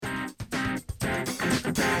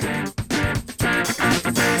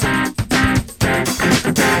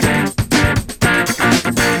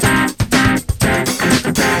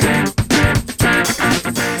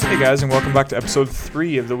guys, and welcome back to episode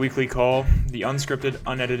 3 of the Weekly Call, the unscripted,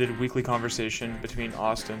 unedited weekly conversation between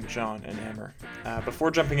Austin, John, and Amber. Before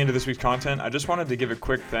jumping into this week's content, I just wanted to give a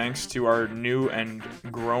quick thanks to our new and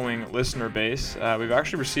growing listener base. We've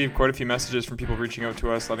actually received quite a few messages from people reaching out to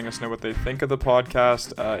us, letting us know what they think of the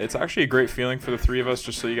podcast. It's actually a great feeling for the three of us,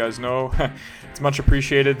 just so you guys know. It's much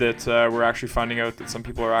appreciated that we're actually finding out that some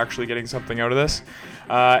people are actually getting something out of this.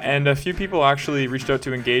 And a few people actually reached out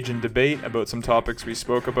to engage in debate about some topics we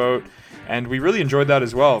spoke about, and we really enjoyed that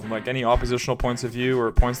as well. Like any oppositional points of view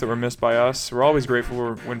or points that were missed by us, we're always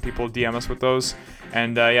grateful when people DM us with those.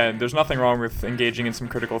 And there's nothing wrong with engaging in some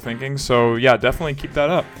critical thinking, so yeah, definitely keep that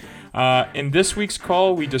up. In this week's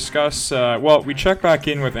call, we discuss, we check back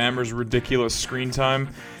in with Amber's ridiculous screen time.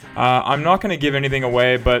 I'm not going to give anything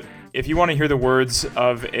away, but if you want to hear the words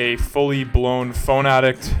of a fully blown phone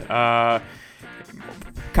addict,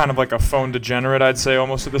 kind of like a phone degenerate, I'd say,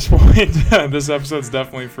 almost at this point, this episode's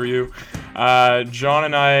definitely for you. John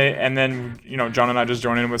and I just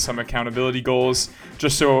join in with some accountability goals,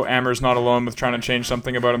 just so Amber's not alone with trying to change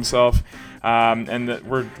something about himself, and that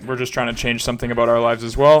we're just trying to change something about our lives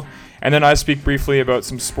as well. And then I speak briefly about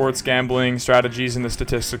some sports gambling strategies and the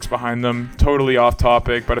statistics behind them. Totally off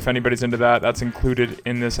topic, but if anybody's into that, that's included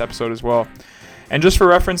in this episode as well. And just for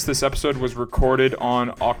reference, this episode was recorded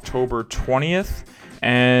on October 20th.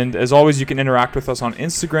 And as always, you can interact with us on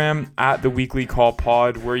Instagram at The Weekly Call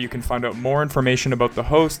Pod, where you can find out more information about the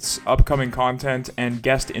hosts, upcoming content, and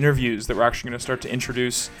guest interviews that we're actually going to start to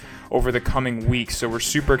introduce over the coming weeks. So we're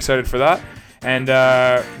super excited for that. And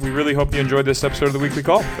we really hope you enjoyed this episode of The Weekly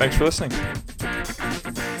Call. Thanks for listening.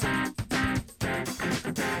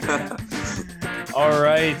 All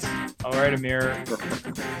right, Amir.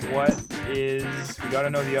 We got to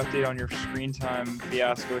know the update on your screen time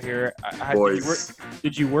fiasco here.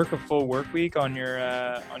 Did you work a full work week on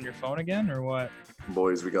your phone again, or what?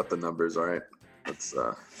 Boys, we got the numbers, all right. Let's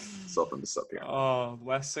open this up here. Oh,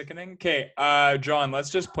 less sickening. Okay, John,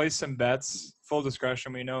 let's just place some bets. Full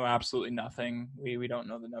discretion, we know absolutely nothing. We don't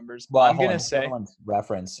know the numbers. Well, I'm gonna say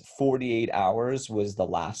reference 48 hours was the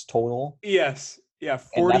last total. Yes. Yeah,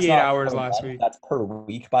 48 hours last week. That's per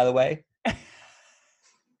week, by the way.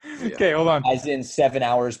 Okay, hold on. As in 7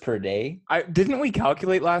 hours per day. Didn't we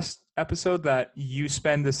calculate last episode that you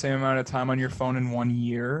spend the same amount of time on your phone in 1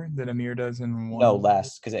 year that Amir does in one? No,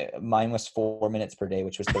 less, because mine was 4 minutes per day,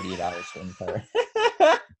 which was 38 hours for entire.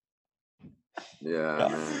 Yeah,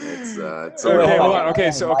 man, it's okay. Hold on. Okay,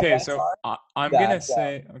 so I'm gonna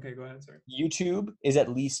say. Okay, go ahead. Sorry. YouTube is at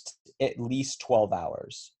least 12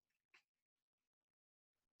 hours.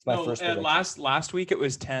 It's my first prediction. Last week it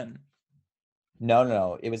was 10.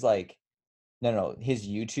 No. It was like, no. His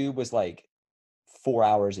YouTube was like 4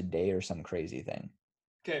 hours a day or some crazy thing.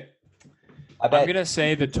 Okay. I'm going to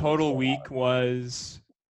say the total week was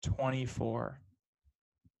 24.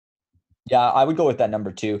 Yeah, I would go with that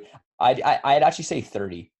number too. I'd actually say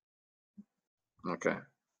 30. Okay.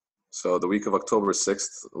 So the week of October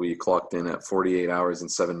 6th, we clocked in at 48 hours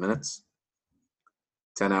and 7 minutes.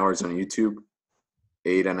 10 hours on YouTube.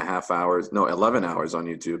 11 hours on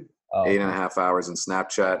YouTube. 8.5 hours on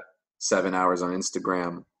Snapchat, 7 hours on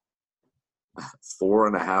Instagram,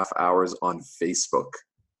 4.5 hours on Facebook.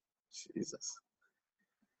 Jesus.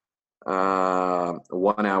 1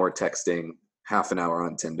 hour texting, half an hour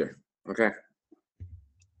on Tinder. Okay.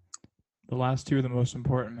 The last two are the most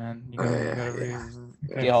important, man. You gotta read.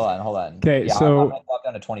 Okay, hold on. Okay, yeah, so I'm gonna clock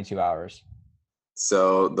down to 22 hours.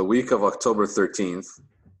 So the week of October 13th,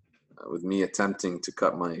 with me attempting to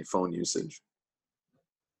cut my phone usage,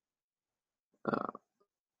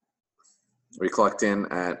 we clocked in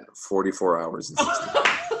at 44 hours and 60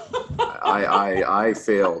 minutes. I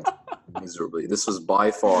failed miserably. This was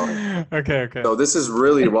by far. Okay. So this is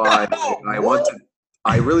really why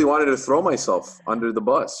I really wanted to throw myself under the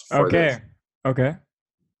bus for this. Okay.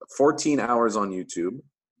 14 hours on YouTube,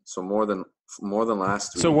 so more than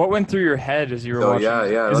last week. So what went through your head as you were watching?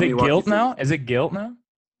 Yeah. Is it guilt now?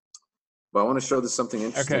 But I want to show this something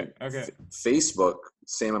interesting. Okay. Facebook,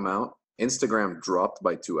 same amount. Instagram dropped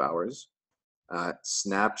by 2 hours.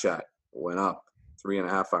 Snapchat went up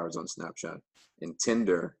 3.5 hours on Snapchat. And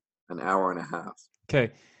Tinder, an hour and a half.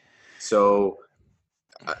 Okay. So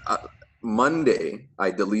Monday,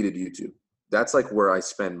 I deleted YouTube. That's like where I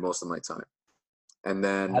spend most of my time. And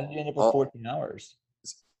then how did you end up with 14 hours?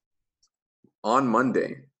 On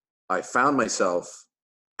Monday, I found myself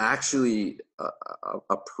actually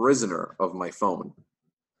a prisoner of my phone.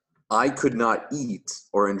 I could not eat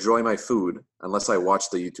or enjoy my food unless I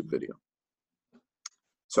watched the YouTube video.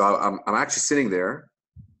 So I'm actually sitting there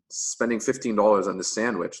spending $15 on this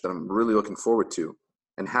sandwich that I'm really looking forward to.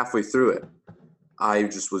 And halfway through it, I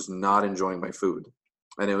just was not enjoying my food.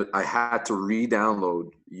 And I had to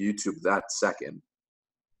re-download YouTube that second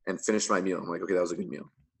and finish my meal. I'm like, okay, that was a good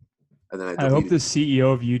meal. And then I I hope deleted the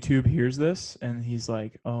CEO of YouTube hears this and he's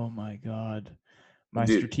like, "Oh my god, my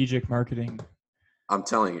Dude, strategic marketing I'm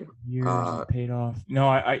telling you. years have paid off." No,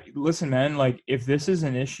 I listen, man. Like, if this is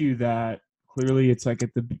an issue that clearly it's like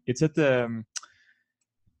at the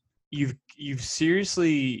you've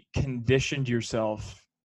seriously conditioned yourself.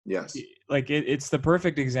 Yes. Like it's the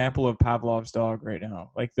perfect example of Pavlov's dog right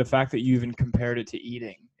now. Like the fact that you even compared it to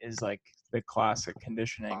eating is like the classic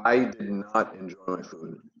conditioning. I did not enjoy my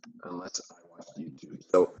food unless I watched YouTube.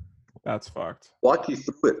 So That's fucked. walk you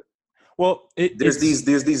through it. Well, There's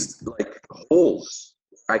these like holes.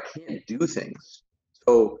 I can't do things.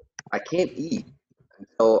 So I can't eat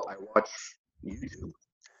until I watch YouTube.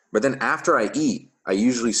 But then after I eat, I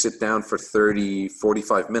usually sit down for 30,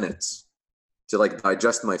 45 minutes to like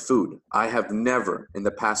digest my food. I have never in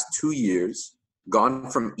the past 2 years gone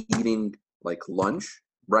from eating like lunch,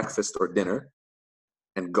 breakfast, or dinner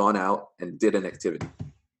and gone out and did an activity.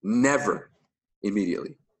 Never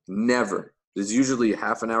immediately. Never. There's usually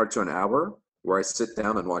half an hour to an hour where I sit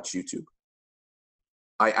down and watch YouTube.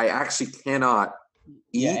 I actually cannot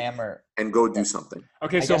eat and go do something.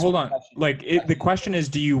 Okay, so hold on. Like the question is,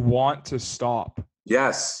 do you want to stop?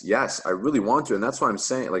 Yes, I really want to, and that's why I'm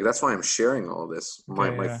saying, like, that's why I'm sharing all this.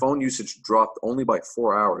 My phone usage dropped only by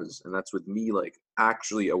 4 hours, and that's with me like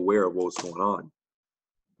actually aware of what's going on.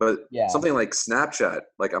 But something like Snapchat,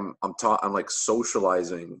 like I'm like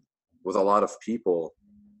socializing with a lot of people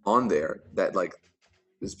on there that like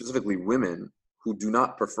specifically women who do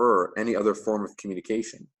not prefer any other form of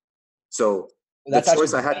communication. So the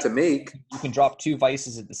choice I had to make. You can drop two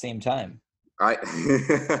vices at the same time.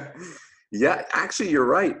 Yeah, actually, you're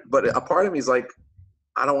right. But a part of me is like,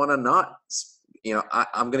 I don't want to not.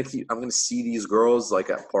 I'm gonna see these girls like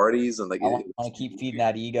at parties and like. I want to keep feeding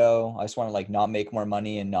that ego. I just want to like not make more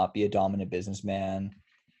money and not be a dominant businessman.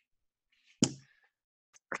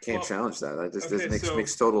 I can't challenge that. That just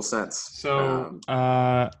makes total sense. So,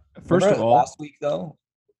 first of all, last week though,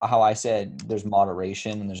 how I said there's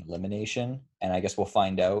moderation and there's elimination, and I guess we'll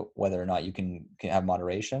find out whether or not you can have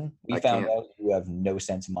moderation. We found out you have no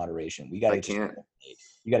sense of moderation. You got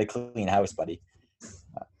to clean house, buddy.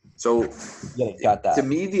 So got that. To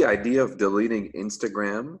me, the idea of deleting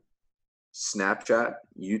Instagram, Snapchat,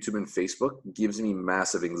 YouTube, and Facebook gives me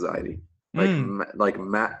massive anxiety.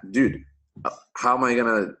 Dude, how am I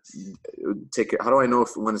gonna take it? How do I know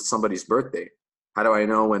when it's somebody's birthday? How do I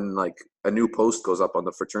know when like a new post goes up on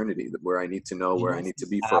the fraternity where I need to know where I need to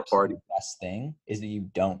be for a party? The best thing is that you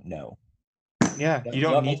don't know. Yeah, you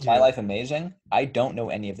don't need to. My life amazing. I don't know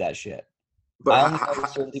any of that shit. But I only know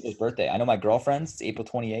certain people's birthday. I know my girlfriend's. It's April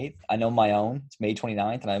 28th. I know my own. It's May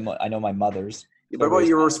 29th, and I know my mother's. What about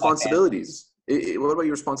your responsibilities? What about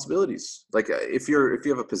your responsibilities? Like if you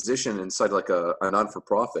have a position inside like a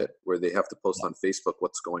non-for-profit where they have to post on Facebook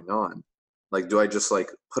what's going on, like do I just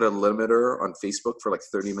like put a limiter on Facebook for like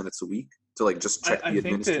 30 minutes a week to like just check the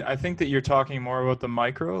administration? I think that you're talking more about the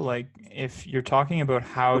micro. Like if you're talking about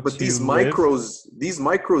how but to these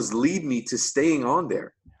micros lead me to staying on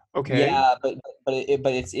there. Okay. Yeah, but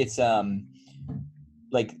it's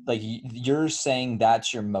like you're saying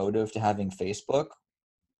that's your motive to having Facebook.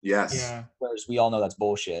 Yes. Yeah. Whereas we all know that's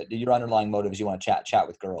bullshit. Your underlying motive is you want to chat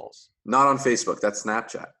with girls. Not on Facebook. That's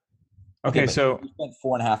Snapchat. Okay, so you spent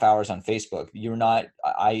 4.5 hours on Facebook. You're not.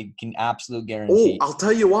 I can absolutely guarantee. Oh, I'll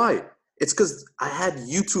tell you why. It's because I had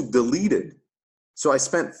YouTube deleted, so I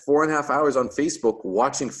spent 4.5 hours on Facebook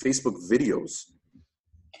watching Facebook videos.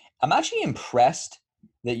 I'm actually impressed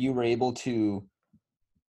that you were able to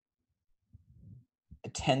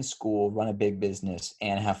attend school, run a big business,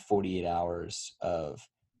 and have 48 hours of.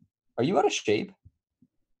 Are you out of shape?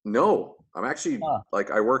 No, I'm actually like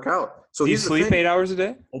I work out. So do you sleep 8 hours a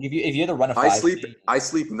day? Like if you had to run a 5 I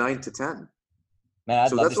sleep 9 to 10. Man,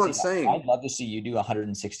 so that's what I'm saying. I'd love to see you do a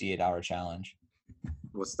 168-hour challenge.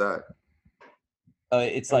 What's that?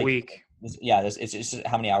 It's a like week. Yeah, it's just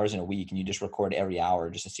how many hours in a week, and you just record every hour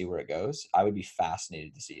just to see where it goes. I would be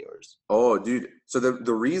fascinated to see yours. Oh, dude. So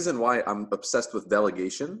the reason why I'm obsessed with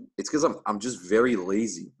delegation, it's because I'm just very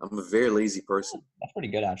lazy. I'm a very lazy person. That's pretty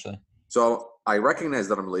good, actually. So I recognize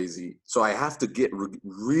that I'm lazy. So I have to get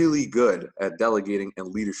really good at delegating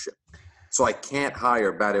and leadership. So I can't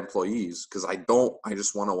hire bad employees because I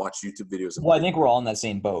just want to watch YouTube videos. Well, I think we're all in that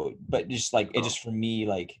same boat. But just like it, just for me,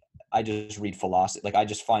 like I just read philosophy. Like I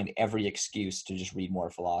just find every excuse to just read more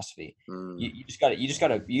philosophy. You gotta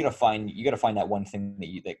find that one thing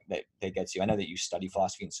that gets you. I know that you study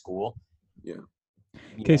philosophy in school. Yeah.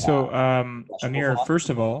 Okay, so Amir, first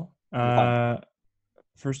of all,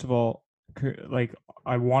 first of all, like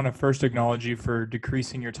I want to first acknowledge you for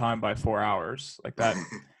decreasing your time by 4 hours. Like that.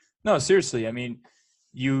 No, seriously. I mean,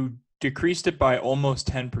 you decreased it by almost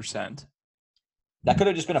 10%. That could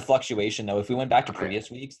have just been a fluctuation, though. If we went back to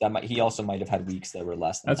previous weeks, he also might have had weeks that were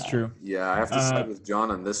less than that. That's true. Yeah, I have to side with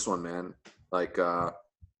John on this one, man. Like,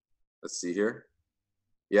 let's see here.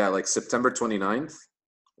 Yeah, like September 29th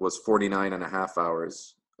was 49 and a half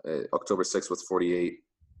hours. October 6th was 48.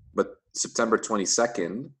 But September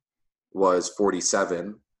 22nd was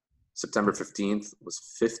 47. September 15th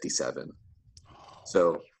was 57.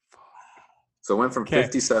 So it went from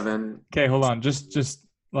 57. Okay, hold on. Just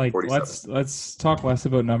like 47. let's talk less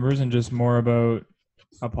about numbers and just more about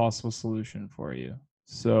a possible solution for you.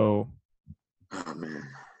 So oh man.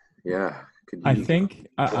 Yeah. I think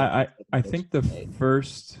the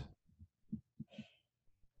first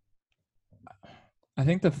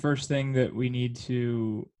thing that we need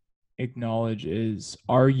to acknowledge is,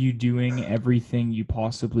 are you doing everything you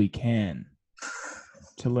possibly can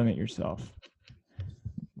to limit yourself?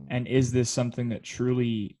 And is this something that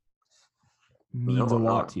truly means a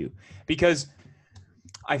lot to you? Because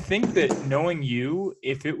I think that knowing you,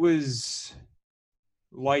 if it was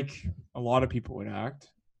like a lot of people would act,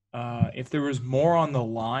 if there was more on the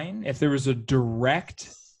line, if there was a direct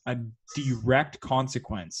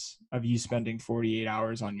consequence of you spending 48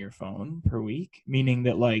 hours on your phone per week, meaning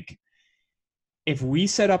that like if we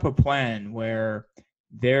set up a plan where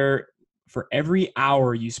for every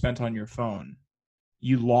hour you spent on your phone,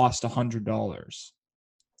 you lost $100,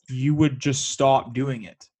 you would just stop doing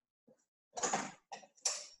it.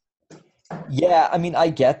 Yeah, I mean, I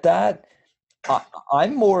get that.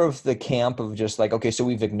 I'm more of the camp of just like, okay, so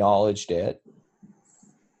we've acknowledged it.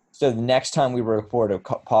 So the next time we record a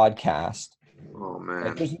podcast, oh man,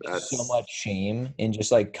 like, there's so much shame in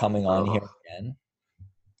just like coming on here again.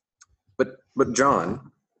 But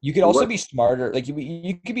John, you could also be smarter. Like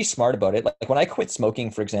you could be smart about it. Like when I quit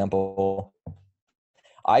smoking, for example,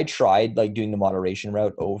 I tried like doing the moderation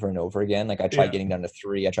route over and over again. Like I tried getting down to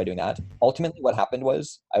 3. I tried doing that. Ultimately, what happened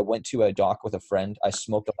was I went to a dock with a friend. I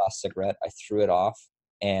smoked the last cigarette. I threw it off,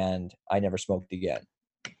 and I never smoked again.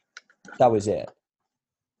 That was it.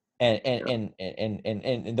 And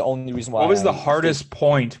the only reason why. What was the hardest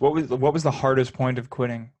point? What was the hardest point of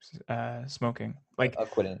quitting smoking? Like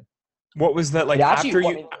quitting. What was that like after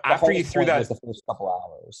you threw that? Was the first couple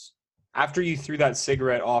hours. After you threw that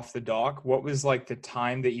cigarette off the dock, what was like the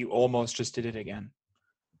time that you almost just did it again?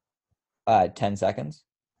 10 seconds.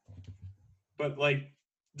 But like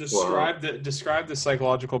describe the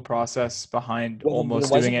psychological process behind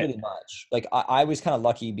almost doing it. Really much. Like I was kind of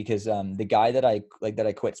lucky because the guy that I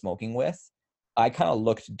quit smoking with, I kind of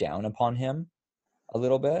looked down upon him a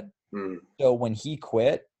little bit. So when he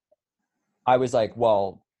quit, I was like,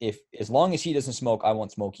 well, as long as he doesn't smoke, I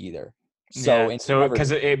won't smoke either. So because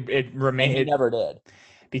it remained, it never did,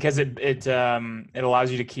 because it allows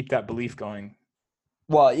you to keep that belief going.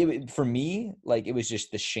 Well, for me, like it was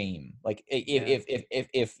just the shame. Like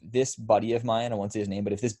if this buddy of mine, I won't say his name,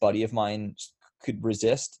 but if this buddy of mine could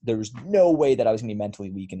resist, there was no way that I was gonna be mentally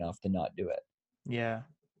weak enough to not do it. Yeah.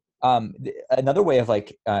 Another way of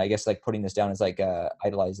like I guess like putting this down is like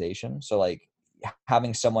idolization. So like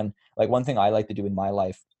having someone, like one thing I like to do in my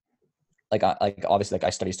life. Like obviously, like I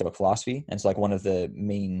study Stoic philosophy, and so like one of the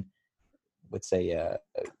main, let's say,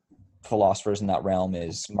 philosophers in that realm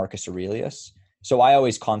is Marcus Aurelius. So I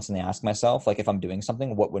always constantly ask myself, like, if I'm doing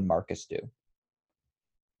something, what would Marcus do?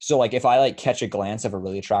 So like, if I like catch a glance of a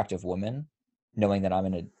really attractive woman, knowing that I'm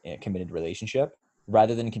in a committed relationship,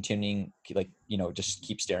 rather than continuing, like, you know, just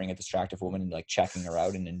keep staring at this attractive woman and like checking her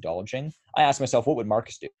out and indulging, I ask myself, what would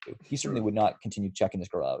Marcus do? He certainly would not continue checking this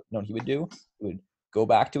girl out. No, what he would do, he would go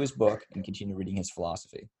back to his book and continue reading his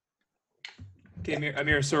philosophy. Okay,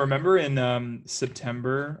 Amir. So remember in in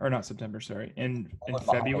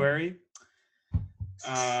February,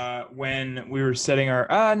 when we were setting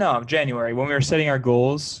January, when we were setting our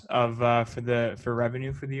goals for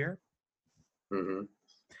revenue for the year. Mm-hmm.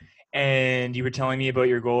 And you were telling me about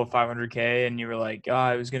your goal of 500K, and you were like,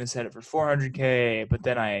 I was going to set it for 400K, but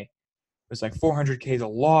then I was like 400K is a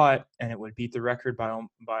lot, and it would beat the record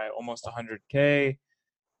by almost 100K.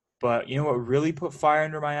 But you know what really put fire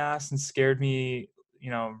under my ass and scared me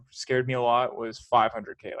a lot was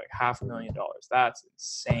 500K, like $500,000. That's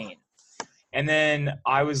insane. And then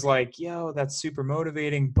I was like, yo, that's super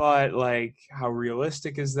motivating, but like, how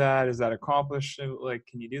realistic is that? Is that accomplished? Like,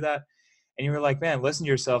 can you do that? And you were like, man, listen to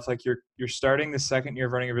yourself. Like you're starting the second year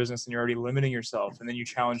of running a business and you're already limiting yourself. And then you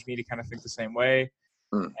challenged me to kind of think the same way.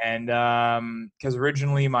 And because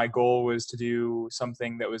originally my goal was to do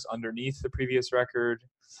something that was underneath the previous record.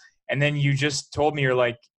 And then you just told me, you're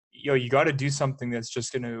like, yo, you got to do something that's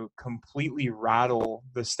just going to completely rattle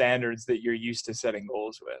the standards that you're used to setting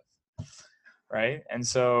goals with. Right. And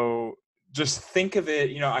so just think of it,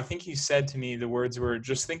 I think you said to me, the words were,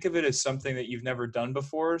 just think of it as something that you've never done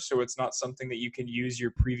before. So it's not something that you can use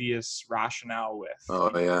your previous rationale with.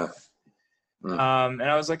 Oh, yeah. And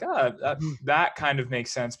I was like, that kind of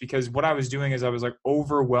makes sense, because what I was doing is I was like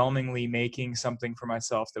overwhelmingly making something for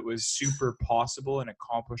myself that was super possible and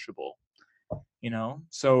accomplishable,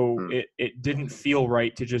 so it didn't feel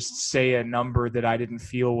right to just say a number that I didn't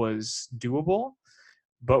feel was doable.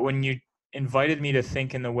 But when you invited me to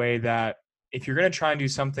think in the way that if you're going to try and do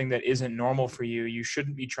something that isn't normal for you, you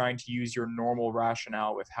shouldn't be trying to use your normal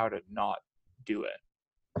rationale with how to not do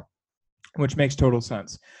it, which makes total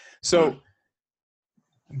sense. So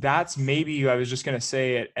that's maybe, I was just going to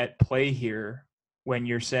say, at play here, when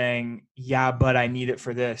you're saying, yeah, but I need it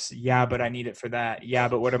for this. Yeah, but I need it for that. Yeah,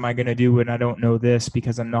 but what am I going to do when I don't know this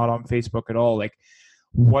because I'm not on Facebook at all? Like,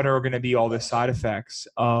 what are going to be all the side effects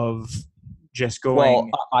of just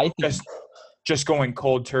going, I think just going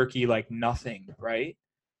cold turkey, like nothing, right?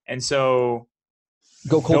 And so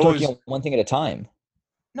go cold turkey on one thing at a time.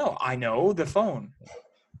 No, I know, the phone.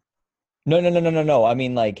 No. I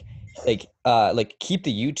mean, like keep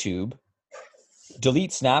the YouTube,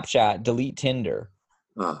 delete Snapchat, delete Tinder,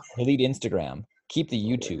 delete Instagram, keep the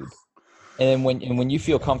YouTube, and then when you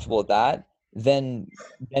feel comfortable with that, then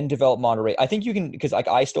develop moderate. I think you can, because like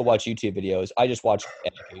I still watch YouTube videos. I just watch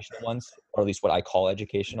educational ones, or at least what I call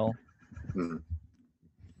educational. Mm-hmm.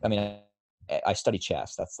 I mean, I study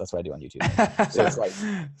chess. That's what I do on YouTube. So it's like,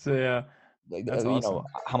 so yeah. Like, awesome.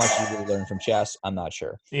 How much you really learn from chess, I'm not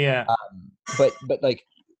sure. Yeah. But like,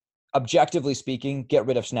 objectively speaking, get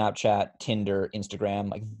rid of Snapchat, Tinder, Instagram.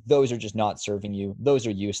 Like, those are just not serving you. Those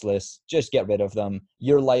are useless. Just get rid of them.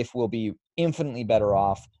 Your life will be infinitely better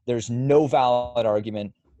off. There's no valid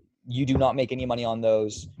argument. You do not make any money on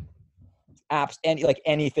those apps. And like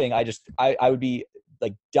anything, I would be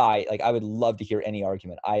like, I would love to hear any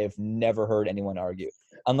argument. I have never heard anyone argue.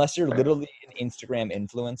 Unless you're literally an Instagram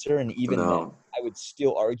influencer, and even then, I would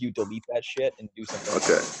still argue delete that shit and do something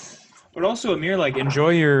else. But also, Amir, like, enjoy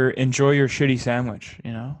your shitty sandwich,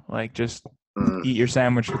 like, just eat your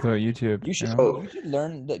sandwich without YouTube. You should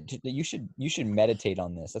learn that you should meditate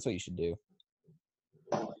on this. That's what you should do.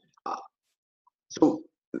 So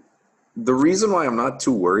the reason why I'm not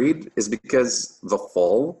too worried is because the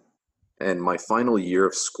fall and my final year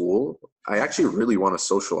of school, I actually really want to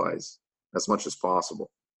socialize as much as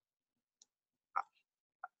possible.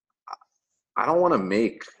 I don't want to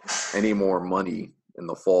make any more money in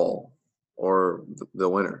the fall or the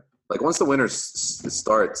winter. Like, once the winter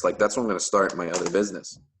starts, like, that's when I'm going to start my other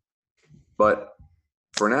business. But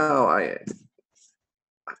for now,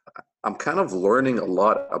 I'm kind of learning a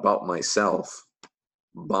lot about myself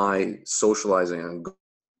by socializing and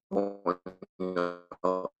going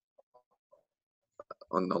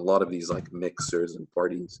on a lot of these like mixers and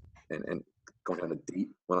parties and going on a date.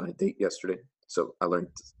 Went on a date yesterday, so I learned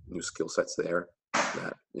new skill sets there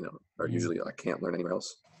that are usually I can't learn anywhere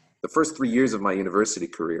else. The first 3 years of my university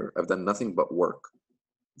career, I've done nothing but work,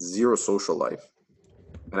 zero social life,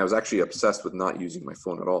 and I was actually obsessed with not using my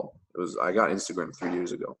phone at all. I got Instagram 3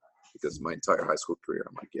 years ago because my entire high school career,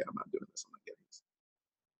 I'm like, yeah, I'm not doing this. I'm not getting this.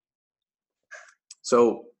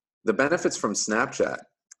 So the benefits from Snapchat,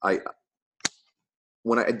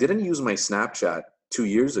 when I didn't use my Snapchat 2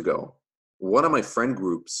 years ago, one of my friend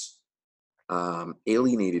groups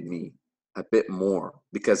alienated me a bit more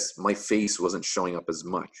because my face wasn't showing up as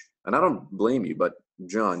much. And I don't blame you, but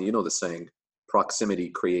John, you know the saying, proximity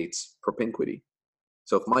creates propinquity.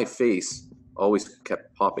 So if my face always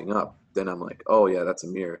kept popping up, then I'm like, oh yeah, that's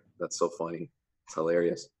Amir. That's so funny. It's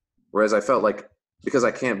hilarious. Whereas I felt like, because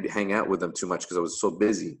I can't hang out with them too much because I was so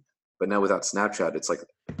busy, but now without Snapchat, it's like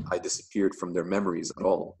I disappeared from their memories at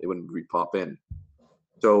all. They wouldn't re-pop in.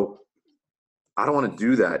 So I don't want to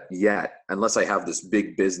do that yet unless I have this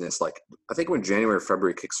big business. Like, I think when January,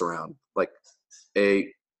 February kicks around, like,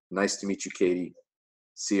 hey, nice to meet you, Katie.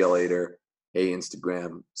 See you later. Hey,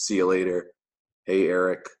 Instagram. See you later. Hey,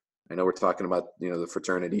 Eric. I know we're talking about, the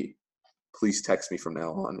fraternity. Please text me from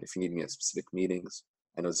now on if you need me at specific meetings.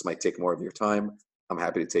 I know this might take more of your time. I'm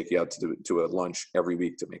happy to take you out to a lunch every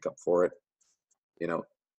week to make up for it.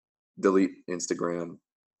 Delete Instagram,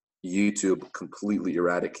 YouTube, completely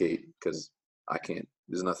eradicate, because I can't.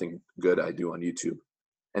 There's nothing good I do on YouTube.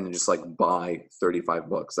 And then just like buy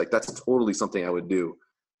 $35. Like, that's totally something I would do.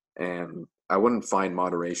 And I wouldn't find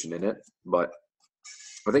moderation in it. But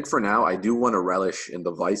I think for now, I do want to relish in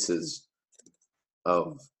the vices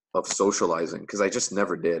of socializing, because I just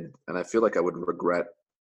never did. And I feel like I would regret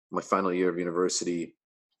my final year of university,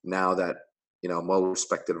 now that, I'm well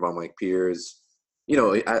respected among my peers,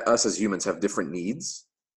 us as humans have different needs.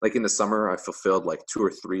 Like in the summer, I fulfilled like 2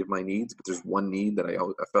 or 3 of my needs, but there's one need that I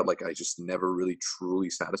felt like I just never really truly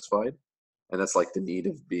satisfied. And that's like the need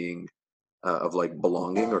of being, of like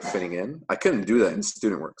belonging or fitting in. I couldn't do that in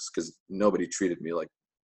student works because nobody treated me like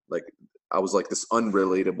I was like this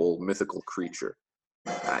unrelatable mythical creature.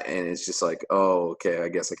 And it's just like, oh, okay, I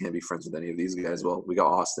guess I can't be friends with any of these guys. Well, we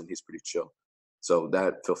got Austin, he's pretty chill. So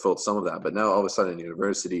that fulfilled some of that. But now all of a sudden in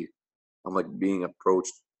university, I'm like being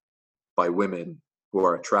approached by women who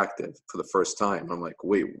are attractive for the first time. I'm like,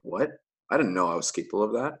 wait, what? I didn't know I was capable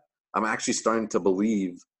of that. I'm actually starting to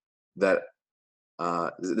believe that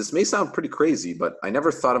this may sound pretty crazy, but I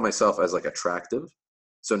never thought of myself as like attractive.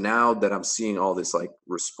 So now that I'm seeing all this like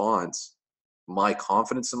response, my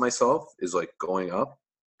confidence in myself is like going up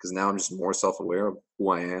because now I'm just more self-aware of who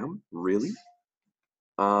I am, really.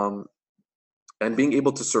 And being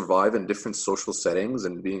able to survive in different social settings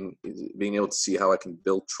and being able to see how I can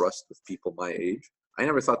build trust with people my age. I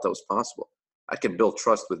never thought that was possible. I can build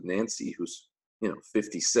trust with Nancy, who's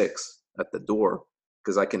 56 at the door,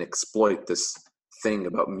 because I can exploit this thing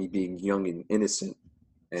about me being young and innocent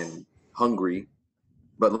and hungry.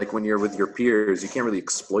 But like when you're with your peers, you can't really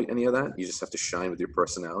exploit any of that. You just have to shine with your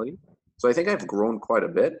personality. So I think I've grown quite a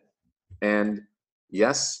bit. And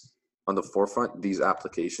yes, on the forefront, these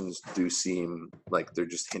applications do seem like they're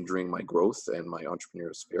just hindering my growth and my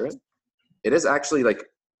entrepreneurial spirit. It is actually like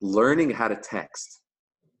learning how to text.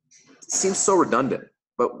 It seems so redundant,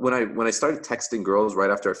 but when I started texting girls right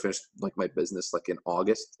after I finished like my business, like in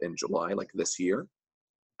August and July, like this year,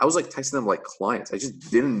 I was like texting them like clients. I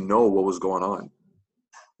just didn't know what was going on.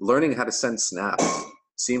 Learning how to send snaps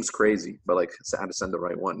seems crazy, but like how to send the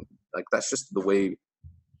right one, like that's just the way.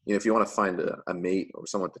 If you want to find a mate or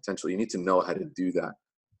someone potential, you need to know how to do that.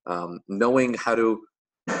 Knowing how to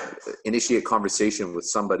initiate conversation with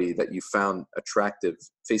somebody that you found attractive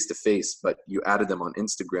face to face, but you added them on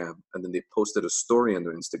Instagram and then they posted a story on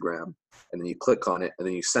their Instagram and then you click on it and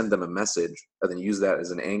then you send them a message and then use that as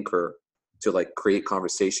an anchor to like create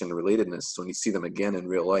conversation and relatedness. So when you see them again in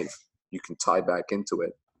real life, you can tie back into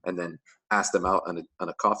it and then ask them out on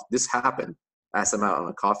a coffee. This happened. Ask them out on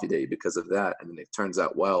a coffee date because of that, and then it turns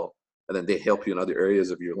out well, and then they help you in other areas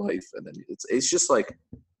of your life, and then it's just like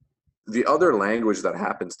the other language that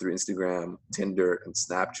happens through Instagram, Tinder, and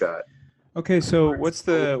Snapchat. Okay, so what's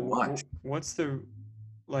the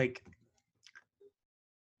like?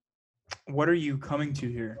 What are you coming to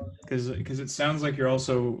here? Because it sounds like you're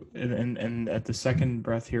also and at the second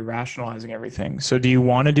breath here rationalizing everything. So do you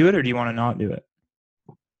want to do it or do you want to not do it?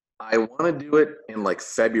 I want to do it in like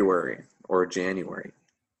February or January.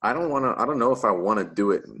 I don't know if I want to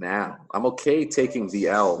do it now. I'm okay taking the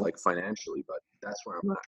L like financially, but that's where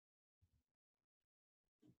I'm at.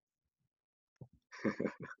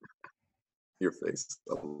 Your face.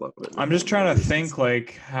 I love it. I'm just trying to think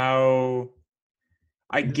like how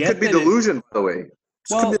I get it could be delusion, by the way.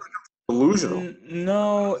 Well, could be delusional.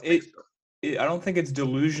 No, I don't think it's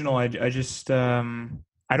delusional. I just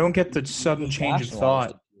I don't get the sudden change of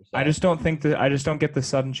thought. I just don't get the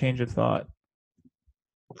sudden change of thought.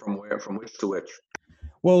 From where? From which to which?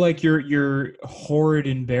 Well, like your horrid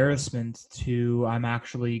embarrassment to I'm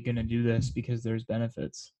actually going to do this because there's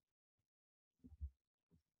benefits.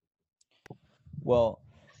 Well,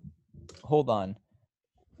 hold on.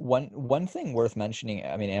 One thing worth mentioning,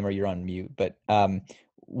 I mean, Amber, you're on mute, but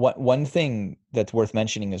one thing that's worth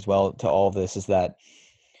mentioning as well to all of this is that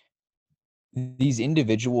these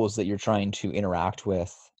individuals that you're trying to interact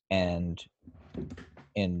with and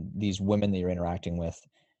these women that you're interacting with,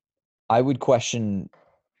 I would question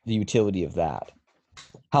the utility of that.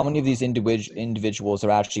 How many of these individuals are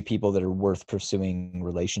actually people that are worth pursuing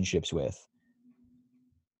relationships with?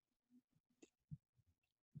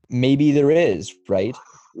 Maybe there is, right?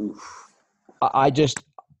 I just,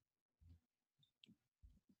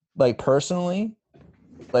 like, personally,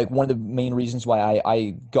 like, one of the main reasons why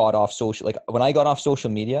I got off social, like, when I got off social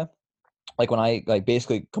media, like, when I, like,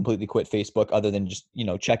 basically completely quit Facebook, other than just,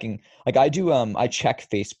 checking, like, I do, I check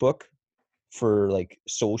Facebook for, like,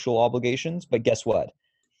 social obligations, but guess what?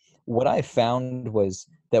 What I found was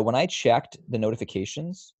that when I checked the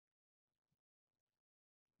notifications,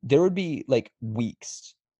 there would be, like,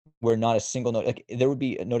 weeks where not a single note, like, there would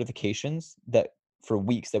be notifications that for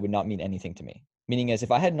weeks that would not mean anything to me. Meaning as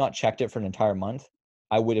if I had not checked it for an entire month,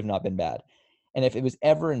 I would have not been bad. And if it was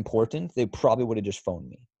ever important, they probably would have just phoned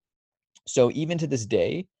me. So even to this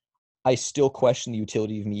day, I still question the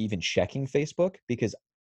utility of me even checking Facebook because,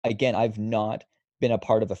 again, I've not been a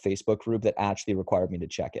part of a Facebook group that actually required me to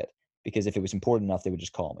check it. because if it was important enough, they would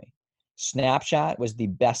just call me. Snapchat was the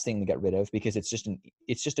best thing to get rid of because it's just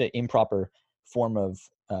an improper form of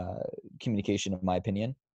communication, in my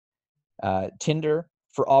opinion. Tinder,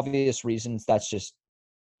 for obvious reasons,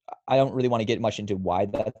 I don't really want to get much into why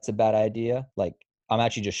that's a bad idea. Like, I'm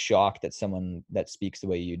actually just shocked that someone that speaks the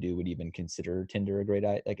way you do would even consider Tinder a great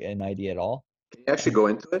an idea at all. Can you actually go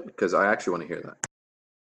into it? Because I actually want to hear that.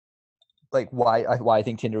 Like why I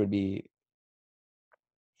think Tinder would be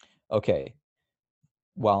okay.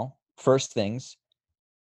 Well, first things,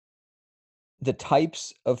 the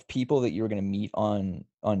types of people that you're going to meet on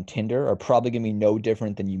Tinder are probably going to be no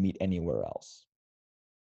different than you meet anywhere else.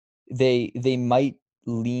 They might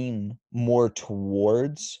lean more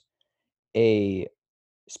towards a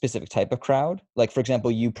specific type of crowd. Like, for example,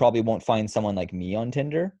 you probably won't find someone like me on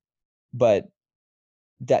Tinder, but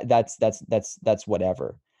that's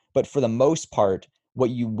whatever. But for the most part, what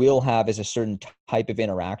you will have is a certain type of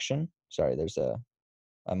interaction. Sorry,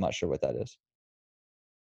 I'm not sure what that is.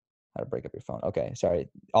 How to break up your phone. Okay, sorry.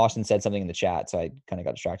 Austin said something in the chat, so I kind of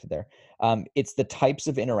got distracted there. It's the types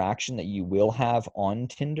of interaction that you will have on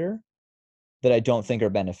Tinder that I don't think are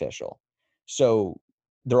beneficial. So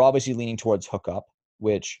they're obviously leaning towards hookup,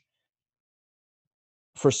 which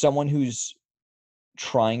for someone who's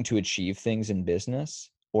trying to achieve things in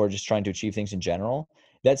business or just trying to achieve things in general,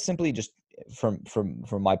 that's simply just from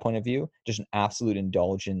my point of view, just an absolute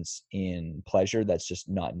indulgence in pleasure that's just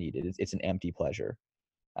not needed. It's an empty pleasure,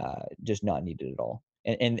 just not needed at all.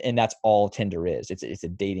 And that's all Tinder is. It's a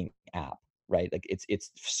dating app, right? Like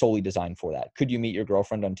it's solely designed for that. Could you meet your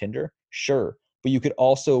girlfriend on Tinder? Sure, but you could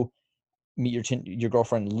also meet your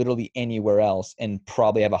girlfriend literally anywhere else and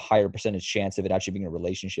probably have a higher percentage chance of it actually being a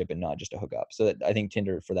relationship and not just a hookup. So that, I think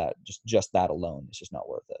Tinder for that, just that alone, is just not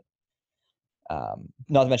worth it.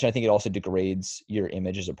 Not to mention, I think it also degrades your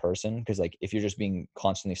image as a person, because like if you're just being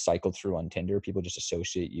constantly cycled through on Tinder, people just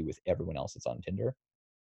associate you with everyone else that's on Tinder.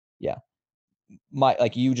 Yeah.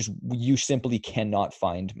 You simply cannot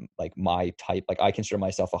find like my type. Like I consider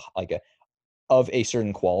myself of a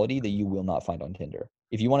certain quality that you will not find on Tinder.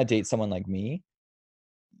 If you want to date someone like me,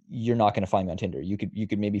 you're not going to find me on Tinder. You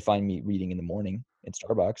could maybe find me reading in the morning at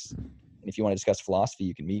Starbucks. And if you want to discuss philosophy,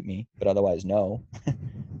 you can meet me, but otherwise, no.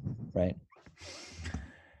 Right.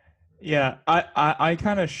 Yeah, I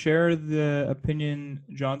kind of share the opinion,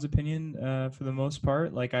 John's opinion, for the most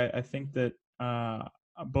part. Like, I think that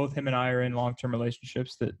both him and I are in long-term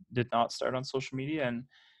relationships that did not start on social media. And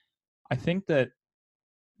I think that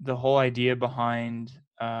the whole idea behind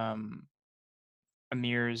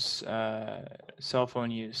Amir's cell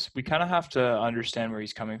phone use, we kind of have to understand where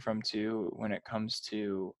he's coming from too when it comes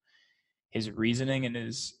to his reasoning and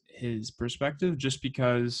his perspective, just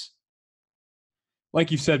because, like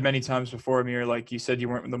you said many times before, Amir, like you said, you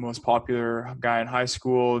weren't the most popular guy in high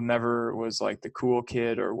school, never was like the cool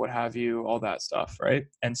kid or what have you, all that stuff, right?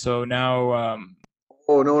 And so now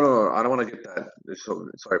Oh, no, I don't want to get that.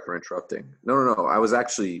 Sorry for interrupting. No. I was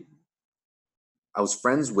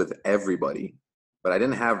friends with everybody, but I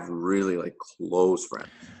didn't have really like close friends.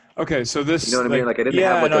 Okay, so this, you know what I mean? Like I didn't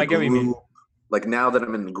have like no, a I get what you mean. group. Like now that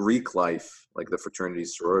I'm in Greek life, like the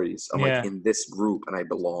fraternities, sororities, I'm like in this group and I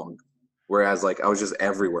belong. Whereas like I was just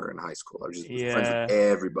everywhere in high school. I was just friends with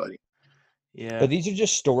everybody. Yeah. But these are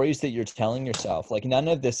just stories that you're telling yourself. Like none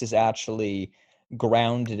of this is actually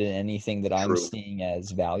grounded in anything that I'm seeing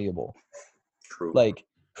as valuable. True. Like,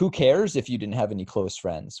 who cares if you didn't have any close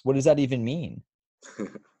friends? What does that even mean?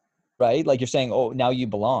 Right? Like you're saying, oh, now you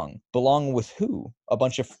belong. Belong with who? A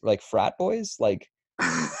bunch of like frat boys? Like,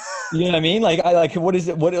 you know what I mean? Like, what is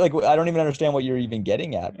it? Like, I don't even understand what you're even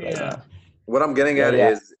getting at right now. What I'm getting at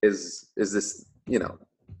is this, you know.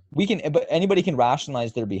 But anybody can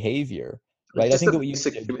rationalize their behavior, right? I think that what you need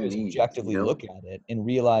to do is objectively look at it and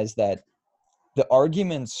realize that the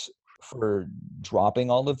arguments for dropping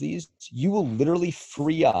all of these, you will literally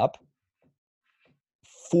free up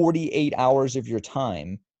 48 hours of your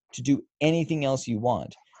time to do anything else you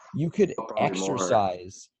want. You could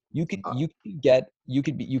exercise. You could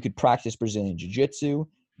practice Brazilian Jiu-Jitsu.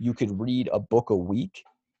 You could read a book a week.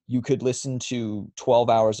 You could listen to 12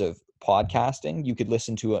 hours of podcasting. You could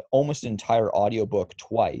listen to almost an entire audiobook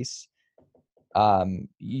twice.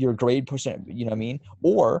 Your grade percent, you know what I mean?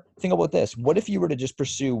 Or think about this. What if you were to just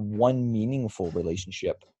pursue one meaningful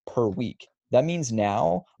relationship per week? That means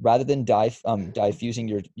now, rather than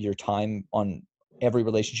diffusing your time on every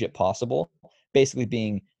relationship possible, basically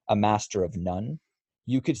being a master of none,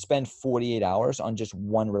 you could spend 48 hours on just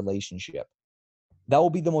one relationship. That will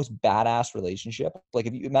be the most badass relationship. Like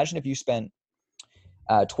imagine if you spent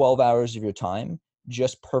 12 hours of your time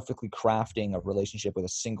just perfectly crafting a relationship with a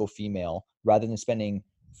single female, rather than spending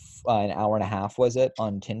an hour and a half, was it,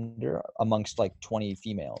 on Tinder amongst like 20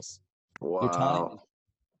 females. Your time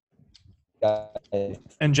Wow.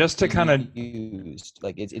 And just to kind of used,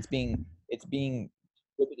 like it's being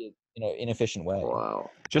distributed in an inefficient way. Wow.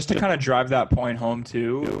 Just to kind of drive that point home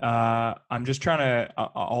too, I'm just trying to,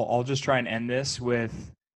 I'll just try and end this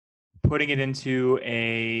with putting it into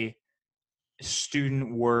a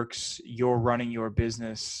student works, you're running your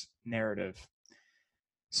business narrative.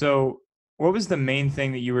 So what was the main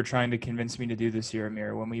thing that you were trying to convince me to do this year,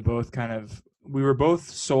 Amir, when we were both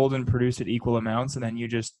sold and produced at equal amounts, and then you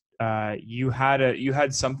just, you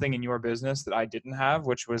had something in your business that I didn't have,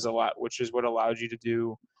 which is what allowed you to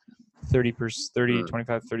do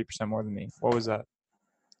 25-30% more than me. What was that?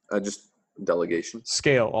 Just delegation.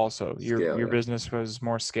 Scale also. Your Yeah. business was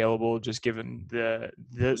more scalable, just given the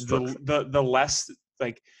Structure. less,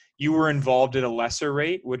 like, you were involved at a lesser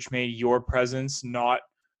rate, which made your presence not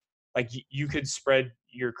like you could spread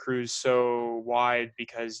your crews so wide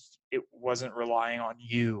because it wasn't relying on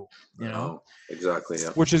you know? Oh, exactly.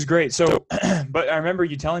 Yeah. Which is great. So, but I remember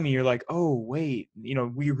you telling me, you're like, oh, wait,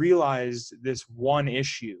 we realized this one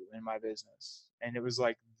issue in my business. And it was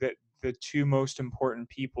like that the two most important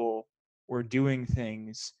people were doing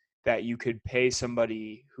things that you could pay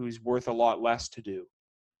somebody who's worth a lot less to do.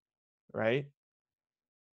 Right.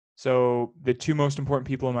 So the two most important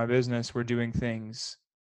people in my business were doing things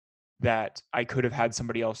that I could have had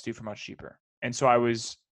somebody else do for much cheaper. And so I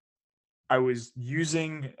was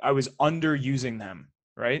underusing them,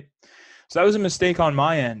 right? So that was a mistake on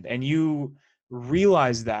my end. And you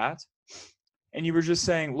realized that, and you were just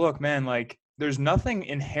saying, look, man, like, there's nothing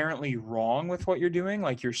inherently wrong with what you're doing.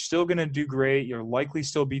 Like, you're still going to do great. You'll likely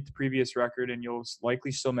still beat the previous record, and you'll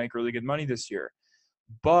likely still make really good money this year.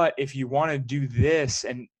 But if you want to do this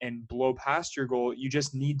and blow past your goal, you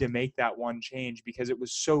just need to make that one change, because it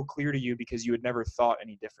was so clear to you, because you had never thought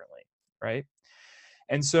any differently, right?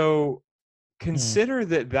 And so consider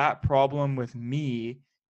that problem with me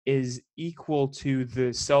is equal to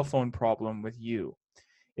the cell phone problem with you.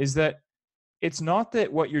 Is that it's not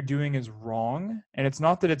that what you're doing is wrong, and it's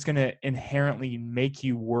not that it's going to inherently make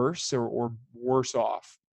you worse or worse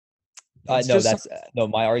off. No,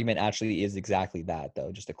 my argument actually is exactly that,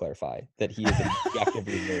 though, just to clarify, that he is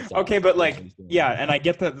objectively worse off. Okay, but like, yeah, and I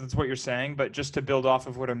get that that's what you're saying, but just to build off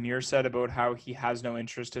of what Amir said about how he has no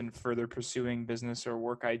interest in further pursuing business or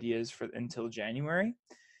work ideas until January,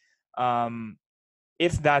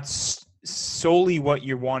 if that's solely what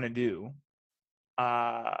you want to do,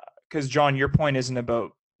 because John, your point isn't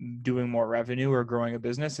about doing more revenue or growing a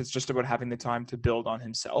business, it's just about having the time to build on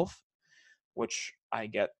himself, which I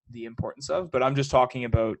get the importance of, but I'm just talking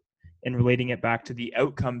about and relating it back to the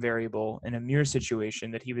outcome variable in Amir's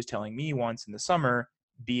situation that he was telling me once in the summer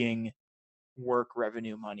being work,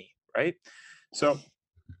 revenue, money, right? So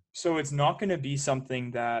it's not going to be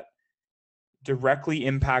something that directly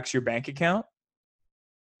impacts your bank account.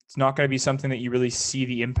 It's not going to be something that you really see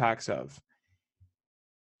the impacts of.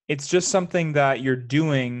 It's just something that you're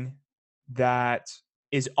doing that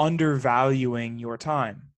is undervaluing your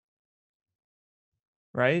time.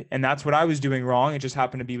 Right. And that's what I was doing wrong. It just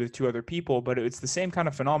happened to be with two other people, but it's the same kind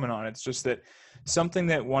of phenomenon. It's just that something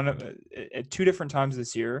that at two different times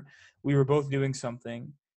this year, we were both doing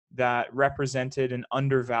something that represented an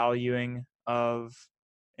undervaluing of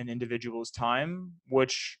an individual's time,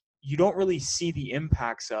 which you don't really see the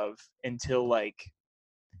impacts of until like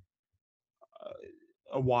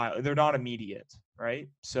a while. They're not immediate. Right.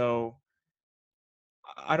 So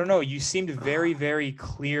I don't know. You seemed very, very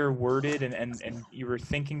clear worded and you were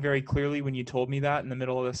thinking very clearly when you told me that in the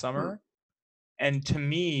middle of the summer. And to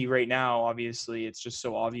me right now, obviously, it's just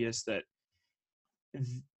so obvious that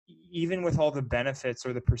even with all the benefits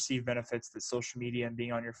or the perceived benefits that social media and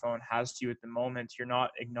being on your phone has to you at the moment, you're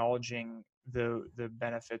not acknowledging the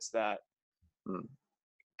benefits that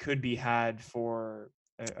could be had for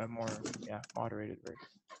a more moderated rate.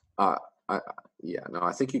 I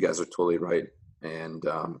think you guys are totally right. And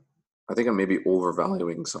I think I'm maybe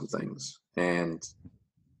overvaluing some things. And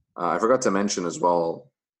I forgot to mention as well,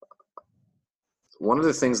 one of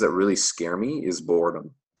the things that really scare me is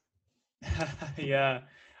boredom. Yeah.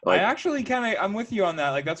 Like, I actually I'm with you on that.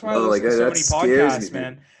 Like, that's why I listen to so many podcasts,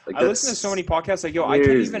 man. Like, I listen to so many podcasts. Like,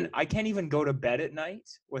 I can't even go to bed at night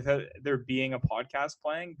without there being a podcast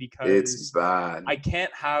playing, because it's bad. I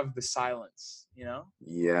can't have the silence,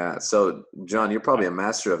 Yeah. So John, you're probably a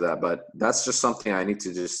master of that, but that's just something I need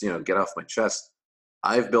to just, get off my chest.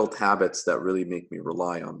 I've built habits that really make me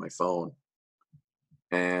rely on my phone.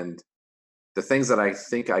 And the things that I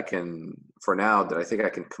think I can, for now, that I think I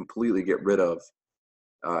can completely get rid of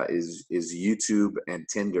is YouTube and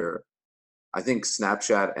Tinder. I think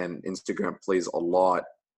Snapchat and Instagram plays a lot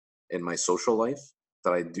in my social life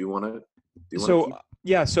that I do want to keep.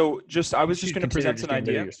 Yeah, so I was just going to present an getting rid of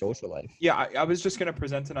idea. your social life. Yeah, I was just going to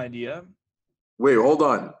present an idea. Wait, hold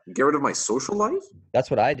on. Get rid of my social life? That's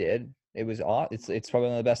what I did. It was it's probably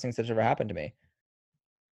one of the best things that's ever happened to me.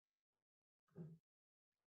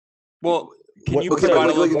 Well, can you provide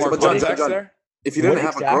a little more context there? If you didn't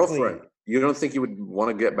have a girlfriend, you don't think you would want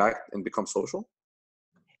to get back and become social?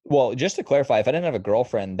 Well, just to clarify, if I didn't have a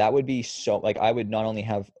girlfriend, that would be so, like, I would not only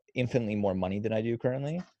have infinitely more money than I do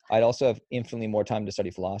currently, I'd also have infinitely more time to study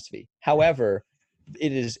philosophy. However,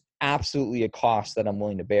 it is absolutely a cost that I'm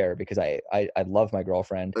willing to bear because I love my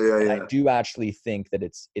girlfriend. And I do actually think that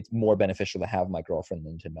it's more beneficial to have my girlfriend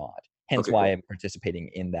than to not. Hence why I'm participating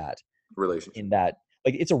in that relationship. In that,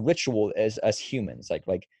 like, it's a ritual as humans.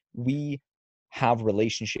 Like we have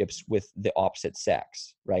relationships with the opposite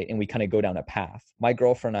sex, right? And we kind of go down a path. My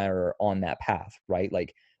girlfriend and I are on that path, right?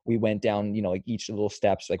 Like, we went down, like, each little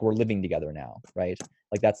steps. Like, we're living together now, right?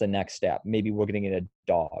 Like, that's the next step. Maybe we're getting a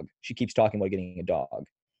dog. She keeps talking about getting a dog.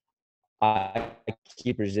 I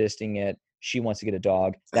keep resisting it. She wants to get a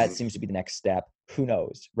dog. That seems to be the next step. Who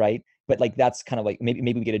knows, right? But, like, that's kind of like,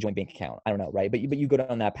 maybe we get a joint bank account. I don't know, right? But you go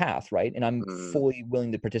down that path, right? And I'm fully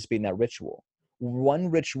willing to participate in that ritual. One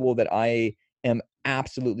ritual that I am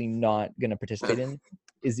absolutely not going to participate in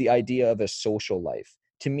is the idea of a social life.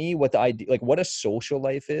 To me, what a social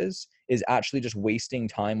life is actually just wasting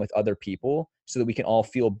time with other people so that we can all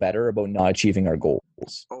feel better about not achieving our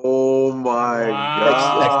goals. Oh my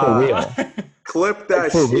God. Like, for real. Clip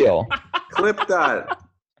that for shit. Real. Clip that.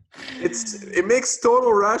 It makes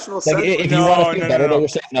total rational sense. Like, if you want to feel better about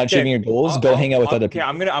yourself not achieving your goals, go hang out with other people.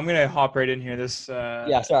 I'm gonna hop right in here. This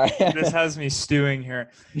sorry. This has me stewing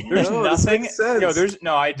here. There's nothing.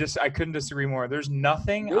 I couldn't disagree more. There's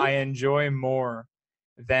nothing I enjoy more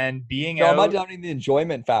than being out. I'm not doubting the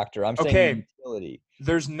enjoyment factor. I'm saying utility.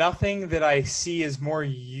 There's nothing that I see as more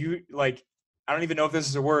I don't even know if this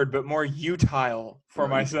is a word, but more utile for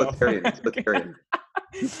myself. Libertarian.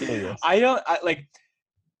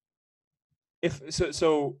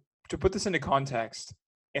 So to put this into context,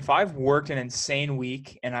 if I've worked an insane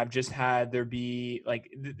week and I've just had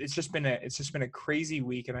it's just been a crazy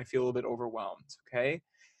week and I feel a little bit overwhelmed. Okay.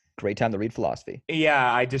 Great time to read philosophy.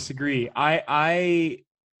 Yeah, I disagree.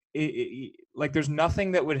 There's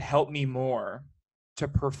nothing that would help me more to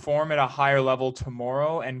perform at a higher level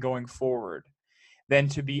tomorrow and going forward than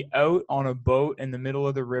to be out on a boat in the middle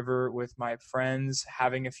of the river with my friends,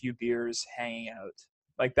 having a few beers, hanging out.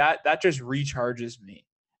 Like, that just recharges me.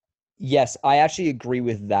 Yes, I actually agree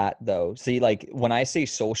with that, though. See, like, when I say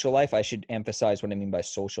social life, I should emphasize what I mean by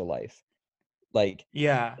social life. Like,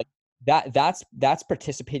 yeah, that's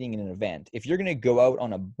participating in an event. If you're going to go out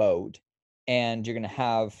on a boat and you're going to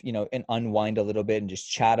have, and unwind a little bit and just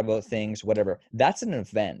chat about things, whatever, that's an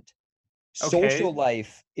event. Okay. Social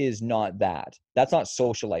life is not that. That's not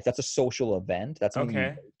social life. That's a social event. That's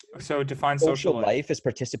okay. So define social life is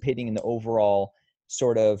participating in the overall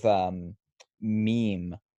sort of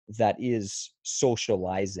meme that is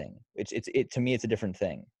socializing. To me, it's a different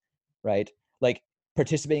thing, right? Like,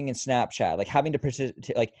 participating in Snapchat, like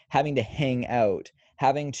having to hang out,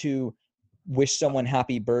 having to wish someone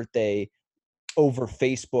happy birthday over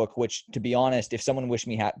Facebook, which, to be honest, if someone wished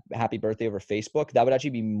me happy birthday over Facebook, that would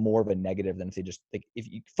actually be more of a negative than if they just, like, if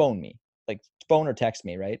you phone me, like, phone or text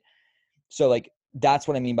me, right? So, like, that's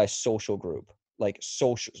what I mean by social group, like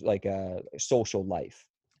social life.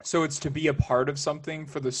 So it's to be a part of something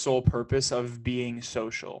for the sole purpose of being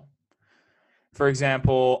social. For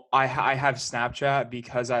example, I have Snapchat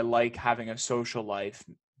because I like having a social life,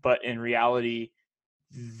 but in reality,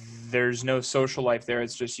 there's no social life there.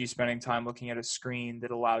 It's just you spending time looking at a screen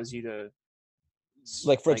that allows you to,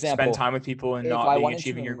 like, for example, spend time with people and not being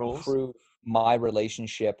achieving your goals. Improve my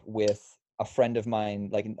relationship with a friend of mine,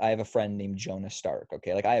 like, I have a friend named Jonah Stark.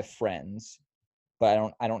 Okay, like, I have friends,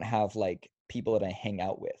 but I don't have, like, people that I hang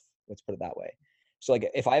out with. Let's put it that way. So,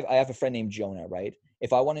 like, if I have a friend named Jonah, right?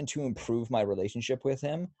 If I wanted to improve my relationship with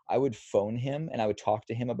him, I would phone him and I would talk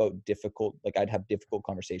to him about I'd have difficult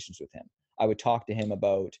conversations with him. I would talk to him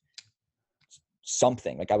about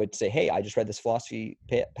something. Like, I would say, hey, I just read this philosophy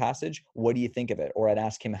passage. What do you think of it? Or I'd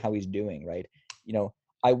ask him how he's doing, right?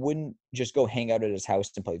 I wouldn't just go hang out at his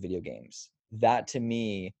house and play video games. That, to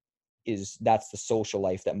me, that's the social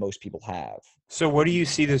life that most people have. So what do you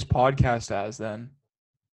see this podcast as then?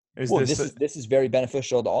 This is very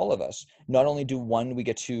beneficial to all of us. Not only do we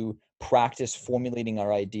get to practice formulating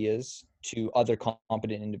our ideas to other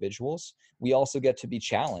competent individuals, we also get to be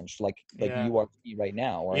challenged, like you are right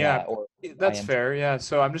now, or or that's fair. Yeah.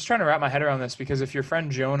 So I'm just trying to wrap my head around this, because if your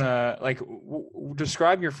friend Jonah, like,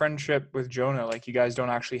 describe your friendship with Jonah. Like, you guys don't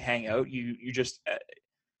actually hang out. You just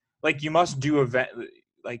like, you must do event,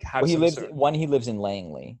 like, have he lives in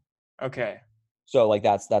Langley. Okay. So like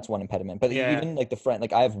that's one impediment. But even like the friend,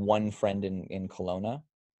 like I have one friend in Kelowna,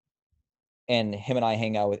 and him and I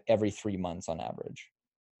hang out with every 3 months on average.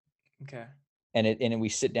 Okay. And we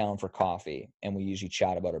sit down for coffee and we usually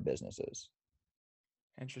chat about our businesses.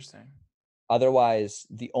 Interesting. Otherwise,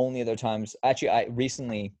 the only other times, actually,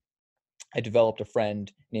 I developed a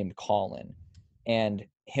friend named Colin, and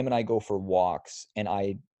him and I go for walks, and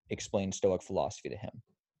I explain Stoic philosophy to him.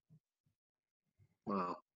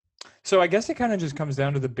 Wow. So I guess it kind of just comes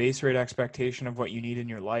down to the base rate expectation of what you need in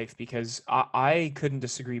your life, because I couldn't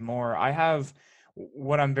disagree more. I have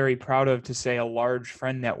what I'm very proud of to say, a large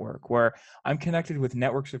friend network where I'm connected with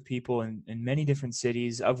networks of people in many different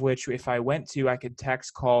cities, of which if I went to, I could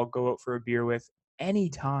text, call, go out for a beer with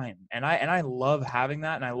anytime. And I love having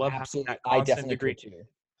that. And I love having that constant degree.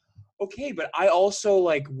 Okay, but I also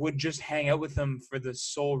like would just hang out with them for the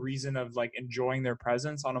sole reason of like enjoying their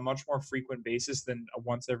presence on a much more frequent basis than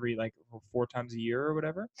once every like 4 times a year or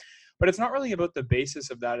whatever. But it's not really about the basis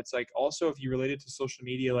of that. It's like, also, if you relate it to social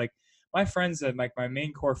media, like my friends, that like my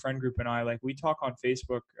main core friend group and I, like, we talk on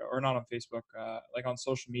Facebook, or not on Facebook, like on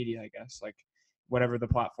social media, I guess, like whatever the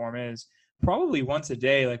platform is, probably once a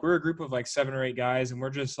day. Like, we're a group of like 7 or 8 guys, and we're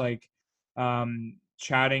just like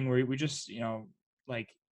chatting. We just, like,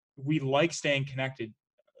 we like staying connected.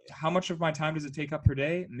 How much of my time does it take up per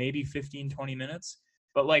day? Maybe 15-20 minutes.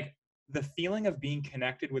 But like, the feeling of being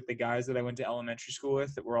connected with the guys that I went to elementary school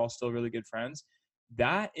with, that we're all still really good friends,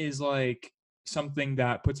 that is like something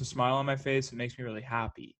that puts a smile on my face and makes me really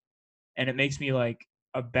happy. And it makes me like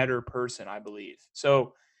a better person, I believe.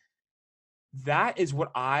 So that is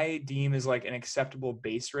what I deem as like an acceptable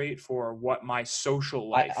base rate for what my social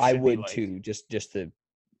life I should would be like. too, just to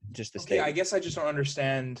Okay, stay. I guess I just don't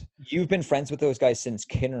understand. You've been friends with those guys since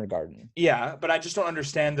kindergarten. Yeah, but I just don't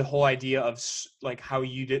understand the whole idea of like how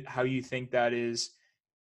you think that is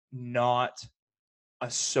not a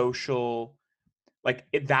social, like,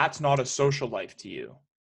 that's not a social life to you.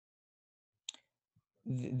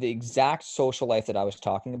 The exact social life that I was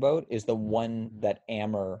talking about is the one that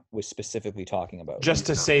Amr was specifically talking about. Just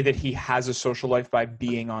to say that he has a social life by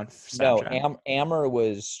being on Snapchat. No, Amr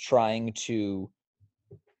was trying to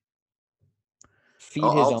feed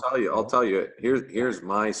his I'll own. I'll tell you. Here's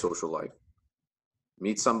my social life.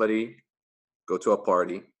 Meet somebody, go to a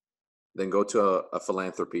party, then go to a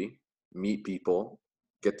philanthropy, meet people,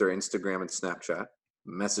 get their Instagram and Snapchat,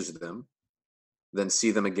 message them, then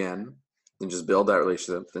see them again, then just build that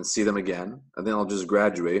relationship, then see them again, and then I'll just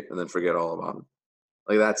graduate and then forget all about them.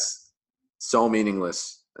 Like, that's so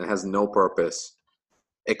meaningless and has no purpose.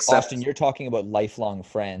 Except, Austin, you're talking about lifelong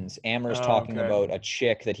friends. Amr's talking about a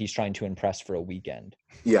chick that he's trying to impress for a weekend.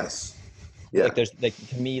 Yes. Yeah. Like, there's like,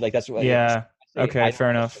 to me, like, that's what. Yeah. Okay.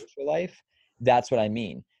 Fair enough. Social life. That's what I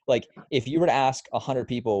mean. Like, if you were to ask 100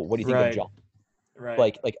 people, what do you think of John? Right.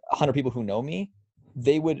 Like 100 people who know me,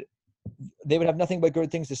 they would have nothing but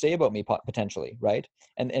good things to say about me potentially, right?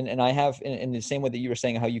 And I have, in the same way that you were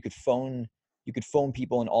saying how you could phone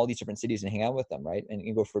people in all these different cities and hang out with them, right? And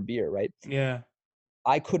you go for a beer, right? Yeah.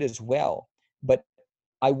 I could as well, but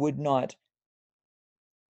I would not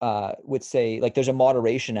would say, like, there's a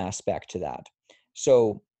moderation aspect to that.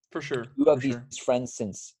 So for sure, you have these friends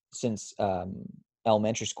since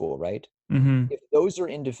elementary school, right? Mm-hmm. If those are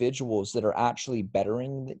individuals that are actually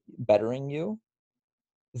bettering you,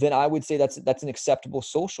 then I would say that's an acceptable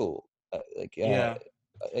social like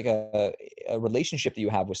a relationship that you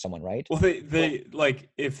have with someone, right? Well, they like,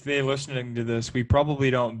 if they're listening to this, we probably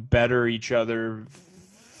don't better each other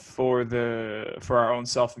for our own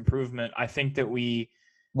self-improvement. I think that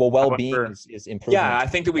well-being is improvement. Yeah, I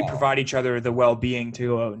think that we provide each other the well-being to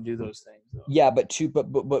go out and do those things, though. Yeah, but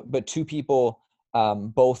two people,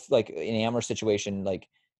 both, like in Amr's situation, like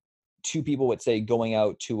two people would say going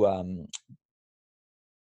out to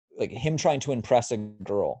like him trying to impress a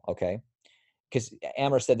girl, okay? Because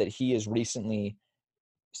Amr said that he has recently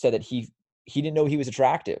said that he didn't know he was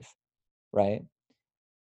attractive, right?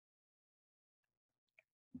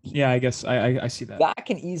 Yeah, I guess I see that. That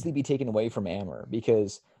can easily be taken away from Amr,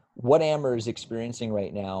 because what Amr is experiencing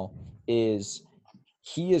right now is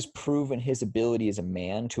he has proven his ability as a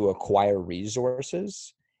man to acquire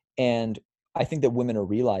resources. And I think that women are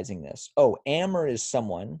realizing this. Oh, Amr is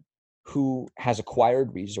someone who has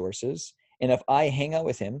acquired resources And if I hang out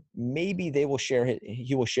with him, maybe he will share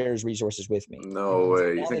his resources with me. No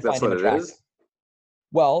way. You think that's what it is?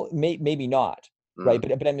 Well, maybe not. Right.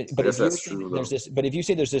 But if that's true, if you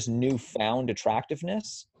say there's this newfound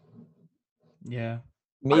attractiveness. Yeah.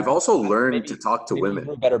 I've also learned to talk to women.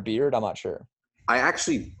 A better beard. I'm not sure. I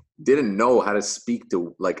actually didn't know how to speak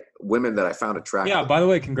to like women that I found attractive. Yeah. By the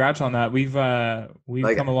way, congrats on that. We've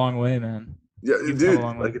like, come a long way, man. Yeah, dude.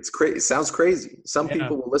 Like it's crazy. It sounds crazy. Some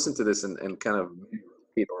people will listen to this and kind of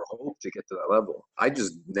or hope to get to that level. I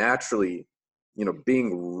just naturally,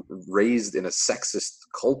 being raised in a sexist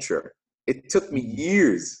culture, it took me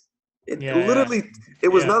years. It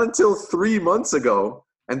was not until 3 months ago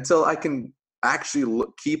until I can actually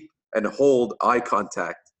keep and hold eye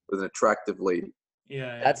contact with an attractive lady.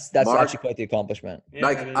 Yeah. That's actually quite the accomplishment. Yeah,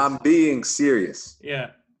 like I'm being serious.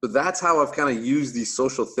 Yeah. So that's how I've kind of used these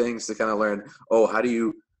social things to kind of learn, how do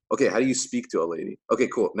you speak to a lady? Okay,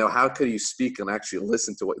 cool. Now, how could you speak and actually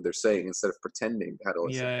listen to what they're saying instead of pretending how to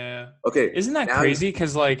listen? Yeah. Okay. Isn't that crazy?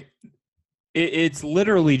 Because like, it's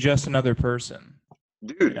literally just another person.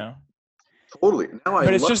 Dude. Totally.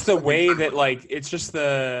 But it's just the way that like, it's just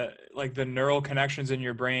the neural connections in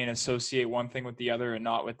your brain associate one thing with the other and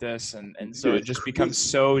not with this. And so it just becomes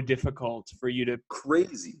so difficult for you to.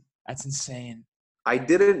 Crazy. That's insane. I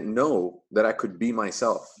didn't know that I could be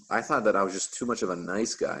myself. I thought that I was just too much of a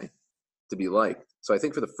nice guy to be liked. So I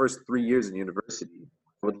think for the first 3 years in university,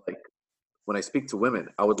 I would when I speak to women,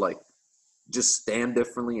 I would just stand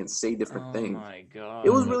differently and say different things. Oh my God.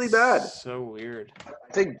 It was really bad. So weird.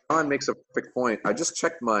 I think John makes a perfect point. I just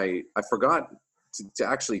checked I forgot to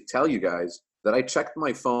actually tell you guys that I checked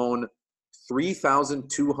my phone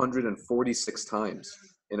 3,246 times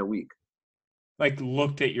in a week. Like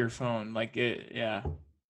looked at your phone, like it, yeah.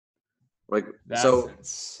 Like that's so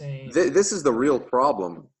insane. This is the real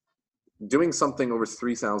problem. Doing something over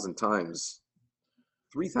 3,000 times,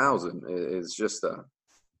 3,000 is just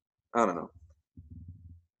I don't know.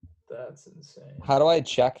 That's insane. How do I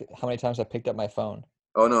check how many times I picked up my phone?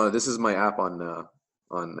 Oh no, this is my app on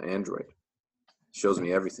Android. It shows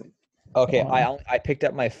me everything. Okay, I picked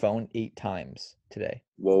up my phone 8 times today.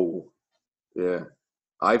 Whoa, yeah.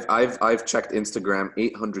 I've checked Instagram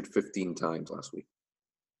 815 times last week.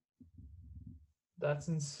 That's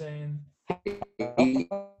insane.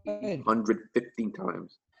 815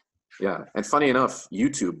 times. Yeah, and funny enough,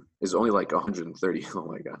 YouTube is only like 130. Oh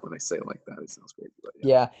my God, when I say it like that, it sounds crazy. But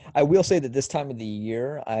yeah, I will say that this time of the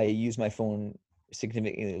year, I use my phone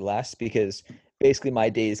significantly less because basically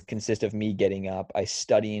my days consist of me getting up, I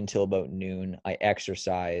study until about noon, I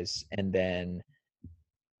exercise, and then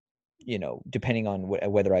depending on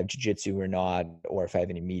whether I have jiu-jitsu or not, or if I have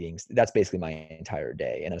any meetings, that's basically my entire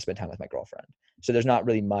day. And I spend time with my girlfriend. So there's not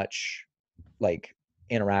really much like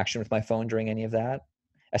interaction with my phone during any of that,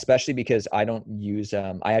 especially because I don't use,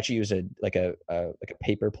 I actually use a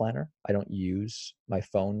paper planner. I don't use my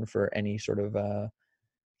phone for any sort of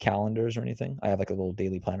calendars or anything. I have like a little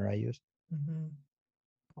daily planner I use. Mm-hmm.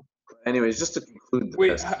 Anyways, just to conclude.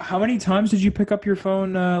 Wait, how many times did you pick up your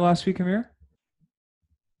phone last week, Amir?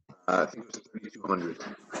 I think it was 3,200.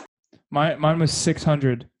 Mine was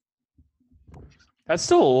 600. That's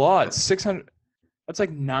still a lot. 600. That's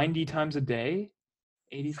like 90 times a day.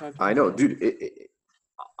 85. I know, dude.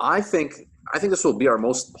 I think this will be our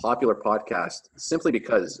most popular podcast simply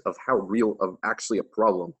because of how real of actually a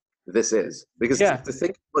problem this is. Because to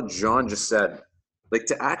think what John just said, like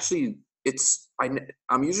to actually,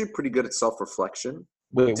 I'm usually pretty good at self-reflection.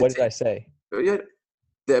 Wait, what did I say? Yeah.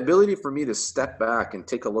 The ability for me to step back and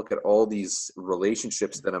take a look at all these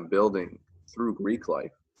relationships that I'm building through Greek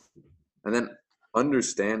life, and then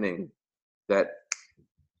understanding that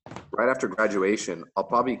right after graduation, I'll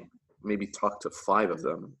probably maybe talk to 5 of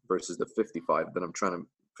them versus the 55 that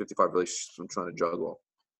 55 relationships I'm trying to juggle.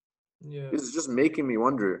 Yeah. It's just making me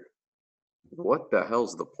wonder, what the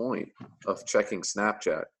hell's the point of checking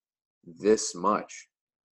Snapchat this much?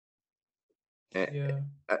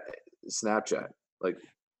 Snapchat. Like,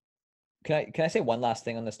 can I say one last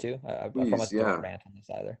thing on this too? I promise I won't rant on this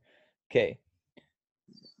either. Okay.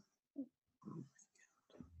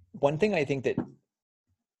 One thing I think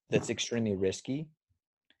that's extremely risky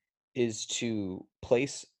is to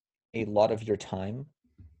place a lot of your time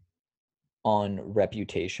on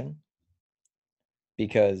reputation,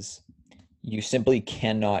 because you simply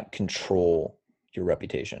cannot control your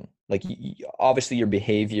reputation. Like obviously your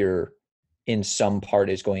behavior in some part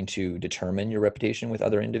is going to determine your reputation with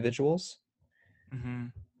other individuals. Mm-hmm.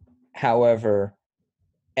 However,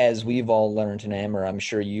 as we've all learned, and Amber, I'm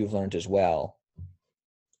sure you've learned as well,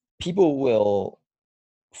 people will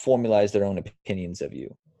formalize their own opinions of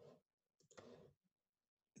you.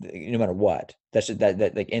 no matter what. That's just,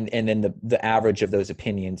 that like, and then the average of those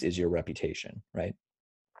opinions is your reputation, right?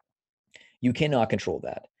 You cannot control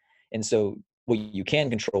that. And so what you can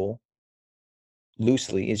control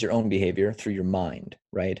loosely is your own behavior through your mind,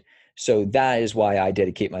 right? So that is why I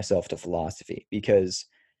dedicate myself to philosophy, because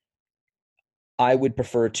I would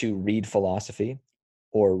prefer to read philosophy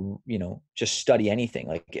or, just study anything.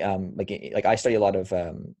 Like I study a lot of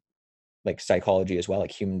like psychology as well,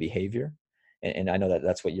 like human behavior. And I know that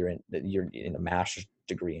that's what you're in a master's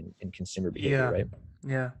degree in consumer behavior, right?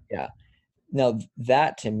 Yeah. Yeah. Now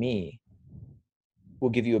that to me will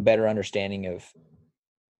give you a better understanding of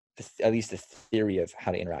at least the theory of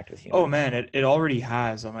how to interact with humans. Oh man, it already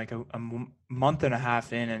has. I'm like a month and a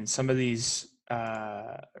half in, and some of these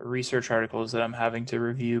research articles that I'm having to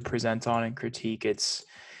review, present on, and critique, it's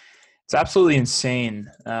absolutely insane.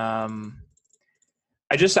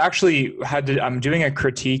 I just actually I'm doing a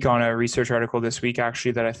critique on a research article this week,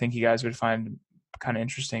 actually, that I think you guys would find kind of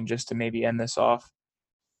interesting, just to maybe end this off.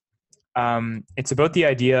 It's about the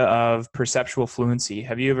idea of perceptual fluency.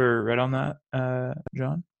 Have you ever read on that,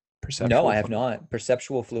 John? No, I have not.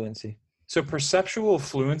 Perceptual fluency. So perceptual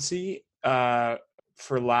fluency,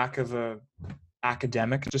 for lack of a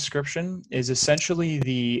academic description, is essentially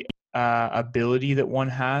the ability that one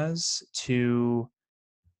has to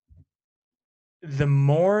the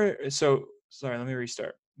more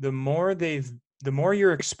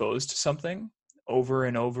you're exposed to something over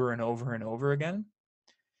and over and over and over again,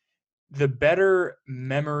 the better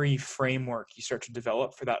memory framework you start to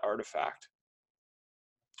develop for that artifact,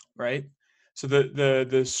 right? So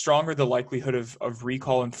the stronger the likelihood of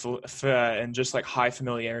recall and just like high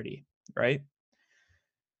familiarity, right?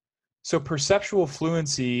 So perceptual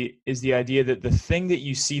fluency is the idea that the thing that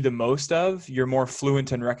you see the most of, you're more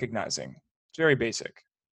fluent in recognizing. It's very basic.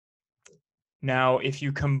 Now, if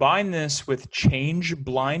you combine this with change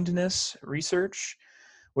blindness research,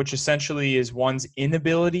 which essentially is one's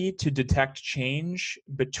inability to detect change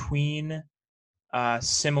between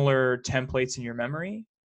similar templates in your memory,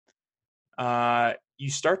 you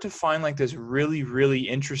start to find like this really, really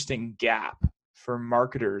interesting gap for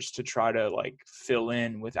marketers to try to like fill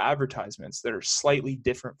in with advertisements that are slightly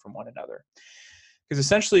different from one another. Because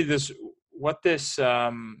essentially what this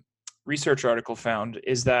research article found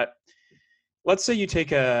is that, let's say you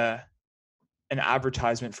take an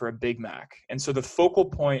advertisement for a Big Mac. And so the focal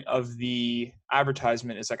point of the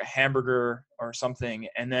advertisement is like a hamburger or something.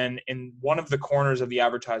 And then in one of the corners of the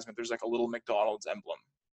advertisement, there's like a little McDonald's emblem,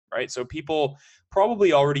 right? So people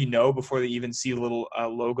probably already know before they even see a little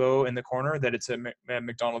logo in the corner that it's a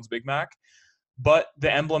McDonald's Big Mac. But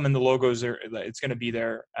the emblem and the logos it's going to be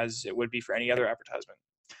there as it would be for any other advertisement.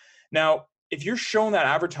 Now, if you're shown that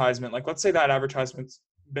advertisement, like let's say that advertisement's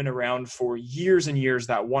been around for years and years,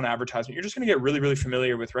 that one advertisement, you're just going to get really, really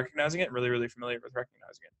familiar with recognizing it, really, really familiar with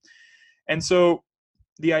recognizing it. And so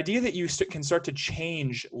the idea that you can start to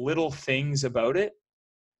change little things about it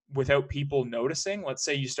without people noticing, let's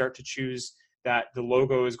say you start to choose that the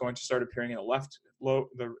logo is going to start appearing in the left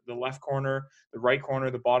corner, the right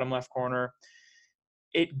corner, the bottom left corner.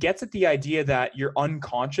 It gets at the idea that your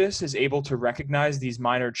unconscious is able to recognize these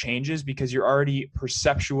minor changes because you're already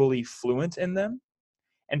perceptually fluent in them.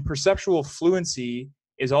 And perceptual fluency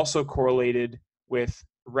is also correlated with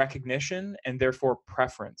recognition and therefore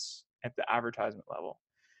preference at the advertisement level.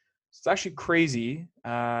 So it's actually crazy,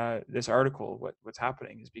 this article, what's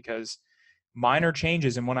happening is because minor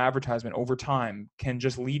changes in one advertisement over time can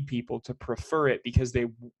just lead people to prefer it because they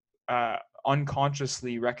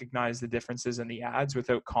unconsciously recognize the differences in the ads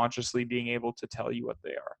without consciously being able to tell you what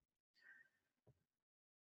they are.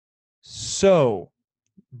 So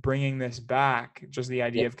bringing this back, just the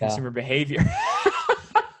idea of consumer behavior.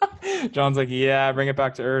 John's like, yeah, bring it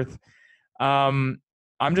back to earth. I'm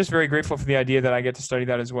just very grateful for the idea that I get to study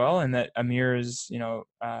that as well. And that Amir is,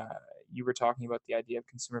 you were talking about the idea of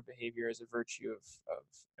consumer behavior as a virtue of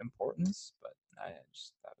importance, but that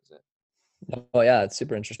was it. Oh yeah, it's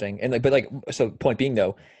super interesting. And so point being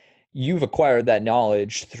though, you've acquired that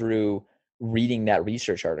knowledge through reading that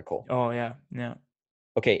research article. Oh yeah. Yeah.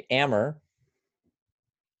 Okay. Amr,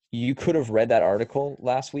 you could have read that article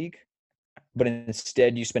last week, but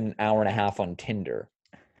instead you spent an hour and a half on Tinder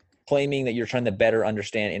claiming that you're trying to better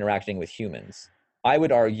understand interacting with humans. I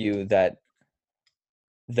would argue that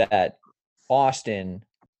Austin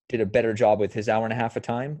did a better job with his hour and a half of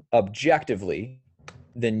time objectively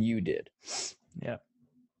than you did. Yeah.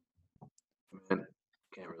 Man,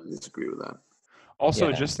 can't really disagree with that.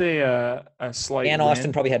 Also, just a slight. And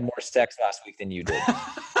Austin probably had more sex last week than you did.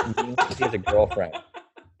 He has a girlfriend.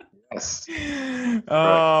 Yes.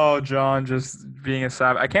 Oh, John, just being a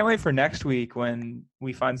savage. I can't wait for next week when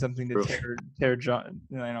we find something to True. tear John,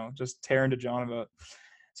 just tear into John about.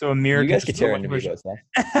 So Amir You can guys just could tear into me relinquish.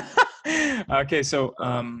 about stuff. Okay, so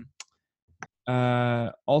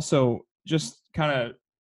also just kind of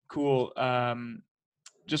cool.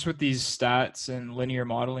 Just with these stats and linear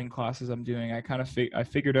modeling classes I'm doing, I kind of I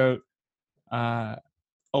figured out a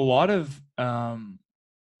lot of. Are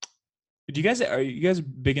you guys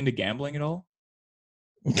big into gambling at all?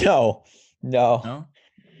 No, no, No,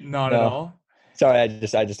 not at no. all. Sorry, I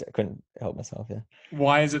just couldn't help myself. Yeah.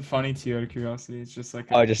 Why is it funny to you, out of curiosity? It's just like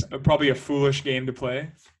Oh, just probably a foolish game to play.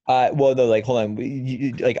 well, though, like, hold on.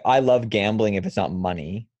 Like, I love gambling if it's not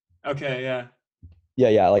money. Okay, yeah. Yeah,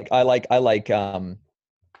 yeah. Like, like I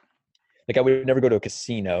would never go to a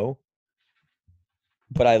casino,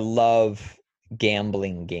 but I love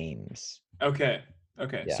gambling games. Okay,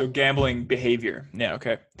 okay. Yeah, So gambling behavior. Yeah,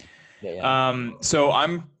 okay. yeah, yeah. So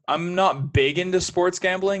I'm not big into sports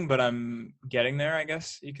gambling, but I'm getting there, I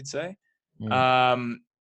guess you could say. Mm. Um,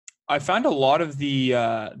 I found a lot of the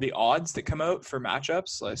odds that come out for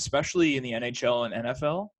matchups, especially in the NHL and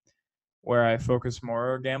NFL, where I focus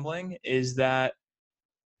more on gambling, is that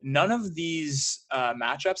none of these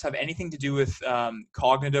matchups have anything to do with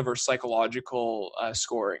cognitive or psychological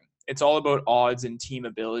scoring. It's all about odds and team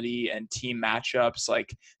ability and team matchups,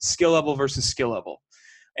 like skill level versus skill level.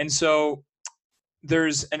 And so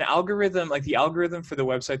there's an algorithm, like the algorithm for the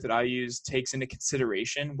website that I use takes into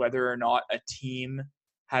consideration whether or not a team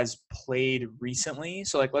has played recently.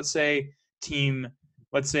 So like let's say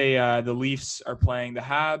the Leafs are playing the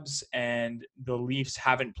Habs and the Leafs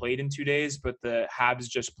haven't played in 2 days, but the Habs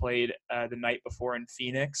just played the night before in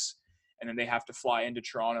Phoenix, and then they have to fly into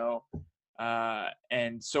Toronto.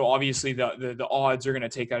 And so obviously the odds are going to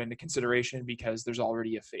take that into consideration because there's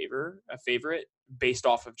already a favorite based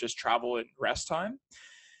off of just travel and rest time.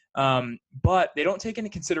 But they don't take into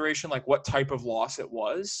consideration like what type of loss it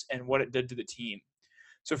was and what it did to the team.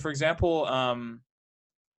 So for example,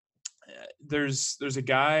 there's a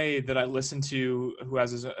guy that I listen to who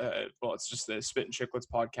has his it's just the Spit and Chicklets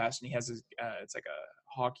podcast, and he has his it's like a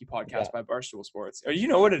hockey podcast Yeah. by Barstool Sports. Oh, you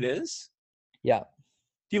know what it is? Yeah.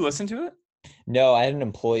 Do you listen to it? No, I had an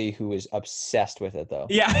employee who was obsessed with it though.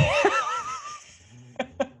 Yeah.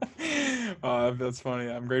 Oh, that's funny.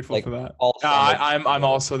 I'm grateful Like for that. all summer. I'm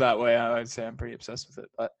also that way. I would say I'm pretty obsessed with it.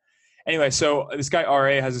 But anyway, so this guy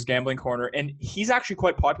RA has his gambling corner, and he's actually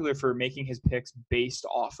quite popular for making his picks based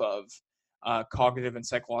off of cognitive and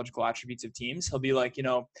psychological attributes of teams. He'll be like,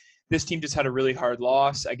 this team just had a really hard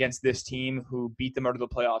loss against this team who beat them out of the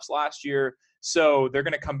playoffs last year, so they're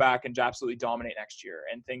going to come back and absolutely dominate next year.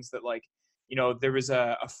 And things that like, there was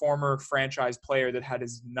a former franchise player that had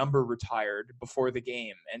his number retired before the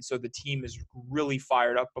game, and so the team is really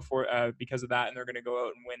fired up because of that, and they're going to go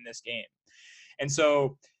out and win this game. And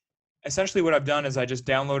so essentially what I've done is I just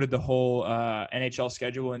downloaded the whole NHL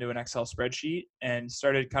schedule into an Excel spreadsheet and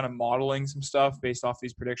started kind of modeling some stuff based off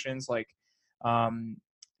these predictions, like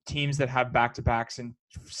teams that have back-to-backs in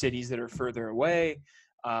cities that are further away.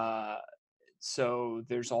 So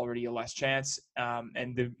there's already a less chance.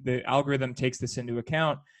 And the algorithm takes this into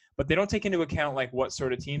account, but they don't take into account like what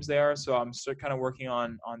sort of teams they are. So I'm still kind of working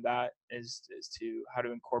on that as to how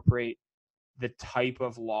to incorporate the type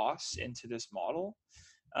of loss into this model.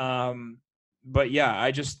 But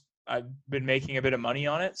yeah, I've been making a bit of money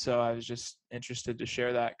on it, so I was just interested to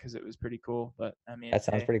share that because it was pretty cool. But I mean, That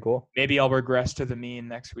sounds pretty cool. Maybe I'll regress to the mean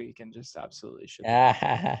next week and just absolutely shit.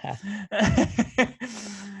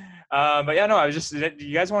 But yeah, no, I was just. Do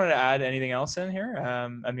you guys wanted to add anything else in here?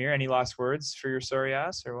 Amir, any last words for your sorry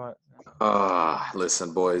ass or what?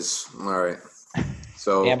 Listen, boys. All right.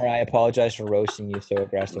 So Amber, I apologize for roasting you so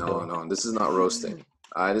aggressively. No, this is not roasting.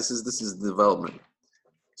 This is development.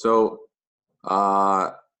 So,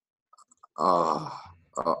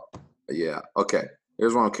 yeah. Okay.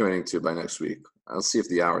 Here's what I'm committing to by next week. I'll see if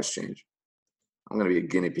the hours change. I'm gonna be a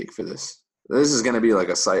guinea pig for this. This is gonna be like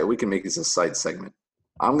a site. We can make this a side segment.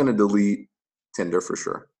 I'm gonna delete Tinder for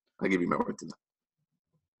sure. I'll give you my word to that.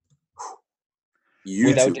 YouTube,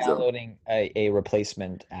 without downloading a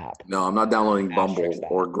replacement app. No, I'm not downloading Bumble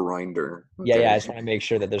or Grindr. Okay? Yeah. I just want to make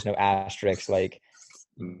sure that there's no asterisks. Like,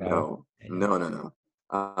 no.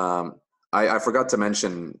 I forgot to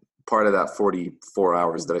mention part of that 44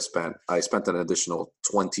 hours that I spent an additional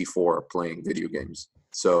 24 playing video games.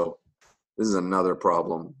 So this is another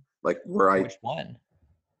problem. Like Which one?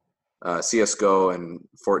 CS:GO and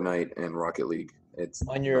Fortnite and Rocket League. It's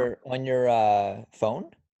on your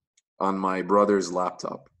phone. On my brother's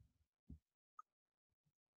laptop.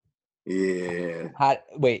 Yeah.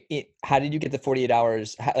 How did you get the 48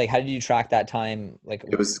 hours? How did you track that time? Like,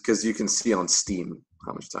 It was because you can see on Steam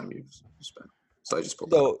how much time you've spent. So I just pulled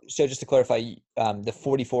that up. so just to clarify, the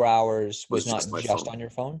 44 hours was not just my just phone. on your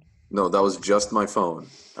phone? No, that was just my phone.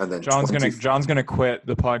 And then John's gonna quit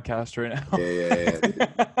the podcast right now.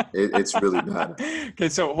 Yeah. It's really bad. Okay,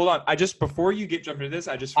 so hold on. Before you jump into this,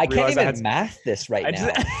 I can't even math this right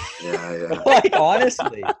now. Yeah. Like,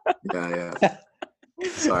 honestly. Yeah.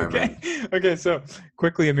 Sorry, okay. man. Okay, so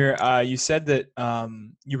quickly, Amir, you said that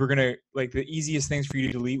you were gonna the easiest things for you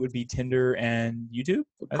to delete would be Tinder and YouTube.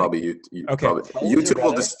 Probably Okay. YouTube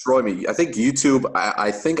will destroy me. I think YouTube.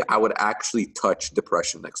 I think I would actually touch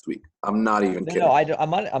depression next week. I'm not even kidding. No, I'm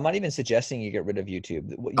not even suggesting you get rid of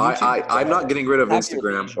YouTube. I'm not getting rid of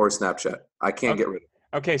Instagram or Snapchat. I can't get rid of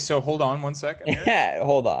it. Okay, so hold on one second. Yeah,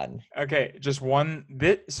 hold on. Okay, just one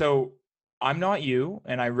bit. So I'm not you,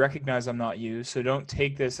 and I recognize I'm not you, so don't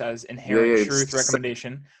take this as inherent truth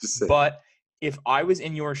recommendation. But if I was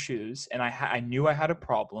in your shoes and I knew I had a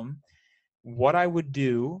problem, what I would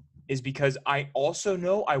do is, because I also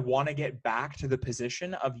know I want to get back to the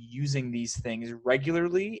position of using these things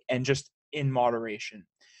regularly and just in moderation.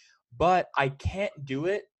 But I can't do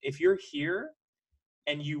it if you're here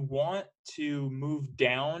and you want to move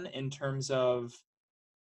down in terms of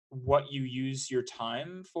what you use your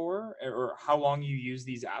time for or how long you use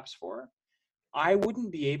these apps for. I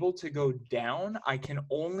wouldn't be able to go down. I can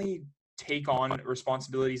only take on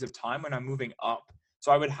responsibilities of time when I'm moving up.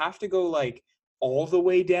 So I would have to go all the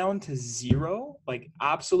way down to zero,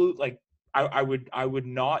 absolute, I would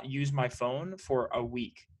not use my phone for a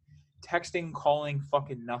week. Texting, calling,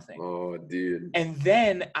 fucking nothing. Oh, dude. And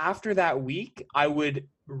then after that week, I would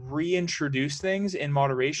reintroduce things in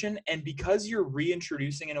moderation. And because you're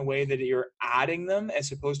reintroducing in a way that you're adding them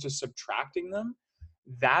as opposed to subtracting them,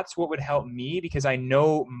 that's what would help me, because I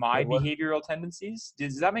know my behavioral tendencies.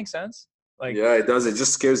 Does that make sense? Yeah, it does. It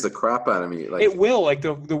just scares the crap out of me. It will.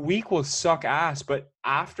 The week will suck ass, but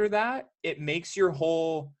after that, it makes the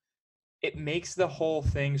whole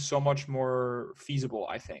thing so much more feasible,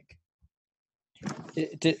 I think.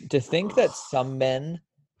 To think that some men,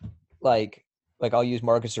 like I'll use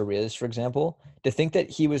Marcus Aurelius for example, to think that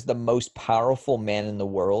he was the most powerful man in the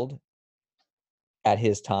world at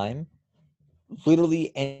his time,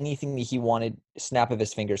 literally anything that he wanted, snap of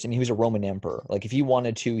his fingers. I mean, he was a Roman emperor. Like, if he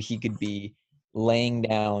wanted to, he could be laying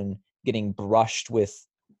down, getting brushed with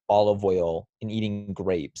olive oil and eating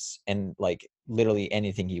grapes, and literally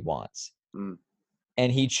anything he wants.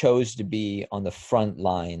 And he chose to be on the front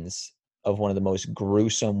lines of one of the most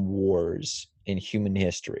gruesome wars in human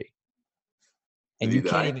history. And you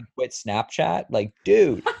can't even quit Snapchat?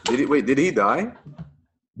 Dude. Did he die?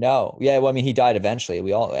 No. Yeah, well, I mean, he died eventually.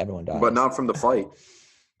 Everyone died. But not from the fight.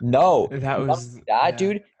 No. That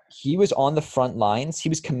dude, he was on the front lines. He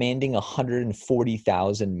was commanding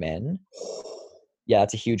 140,000 men. Yeah,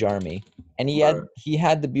 it's a huge army. And he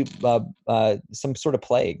had the some sort of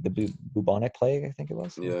plague, the bubonic plague, I think it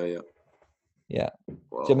was. Yeah.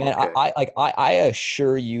 Well, so, man, okay. I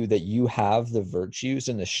assure you that you have the virtues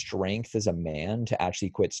and the strength as a man to actually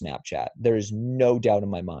quit Snapchat. There is no doubt in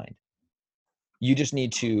my mind. You just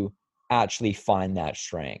need to actually find that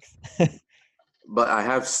strength. But I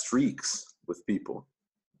have streaks with people.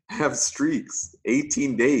 I have streaks.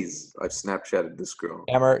 18 days I've Snapchatted this girl.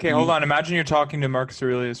 Okay, hold on. Imagine you're talking to Marcus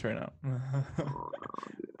Aurelius right now.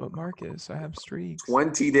 But Marcus, I have streaks.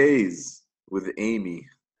 20 days with Amy.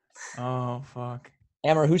 Oh, fuck.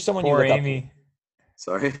 Amber, who's someone Poor you look Amy. Up to?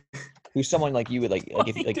 Sorry? Who's someone you would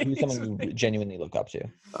who's someone you genuinely look up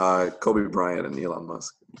to? Kobe Bryant and Elon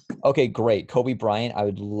Musk. Okay, great. Kobe Bryant, I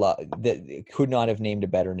would love that. Could not have named a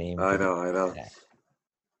better name. I know.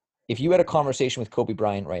 If you had a conversation with Kobe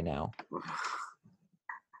Bryant right now,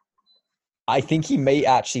 I think he may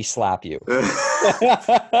actually slap you.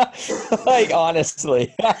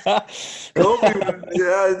 Honestly. Kobe,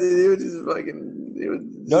 yeah, he would just fucking.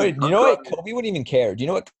 No, you know what? Kobe wouldn't even care. Do you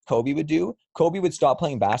know what Kobe would do? Kobe would stop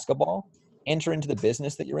playing basketball, enter into the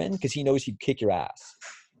business that you're in, because he knows he'd kick your ass.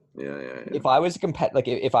 Yeah. If I was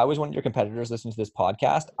if I was one of your competitors listening to this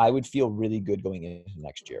podcast, I would feel really good going into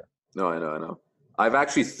next year. No, I know. I've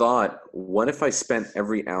actually thought, what if I spent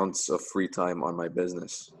every ounce of free time on my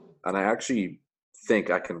business? And I actually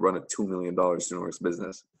think I can run a $2 million Dreamworks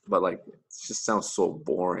business, but it just sounds so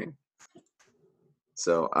boring.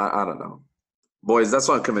 So I don't know. Boys, that's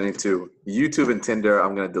what I'm committing to. YouTube and Tinder,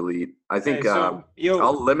 I'm gonna delete. I think I'll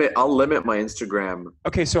limit my Instagram.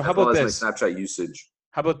 Okay, so how about this? My Snapchat usage.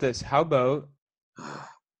 How about this? How about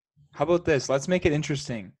this? Let's make it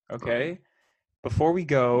interesting. Okay. Before we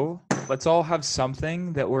go, let's all have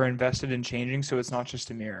something that we're invested in changing, so it's not just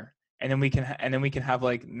a mirror. and then we can have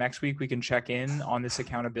like next week we can check in on this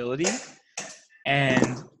accountability,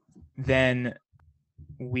 and then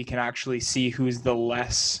we can actually see who's the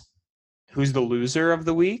loser of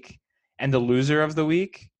the week, and the loser of the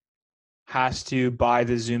week has to buy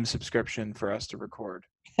the Zoom subscription for us to record.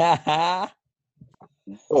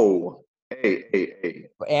 Oh, hey.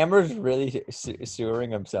 Amber's really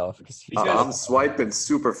sewering himself. I'm swiping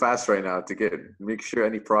super fast right now to make sure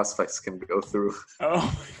any prospects can go through.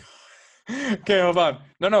 Oh, okay, hold on.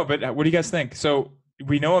 No, but what do you guys think? So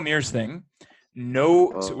we know Amir's thing.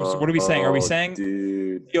 So what are we saying? Are we saying,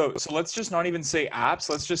 dude? Yo, so let's just not even say apps.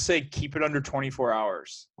 Let's just say keep it under 24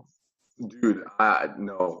 hours. Dude,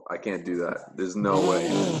 no, I can't do that. There's no way.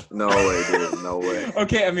 No way, dude. No way.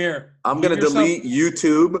 Okay, Amir. I'm going to delete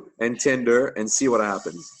YouTube and Tinder and see what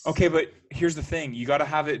happens. Okay, but here's the thing. You got to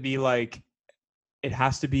have it be like, it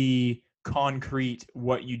has to be concrete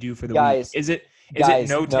what you do for the week. Is it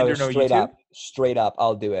no Tinder, no YouTube? Straight up,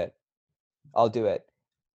 I'll do it.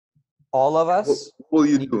 All of us what will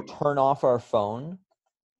you do? Turn off our phone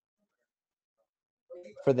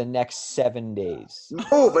for the next 7 days.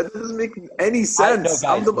 No, but it doesn't make any sense.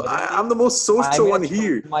 I'm the most social one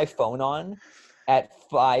here. My phone on at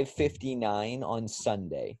 5:59 on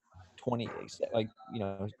Sunday, 7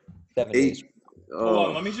 days. Hold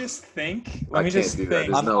on, let me just think. I'm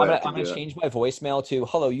gonna change my voicemail to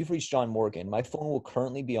 "Hello, you've reached John Morgan. My phone will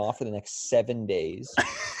currently be off for the next 7 days.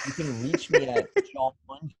 You can reach me at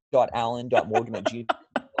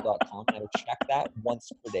john.allen.morgan@gmail.com, and I will check that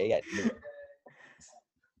once per day at noon."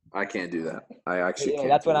 I can't do that. I actually can't.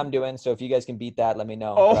 That's what I'm doing. So if you guys can beat that, let me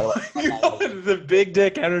know. Oh my God, the big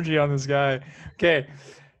dick energy on this guy. Okay.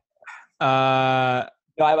 No,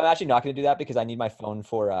 I'm actually not going to do that because I need my phone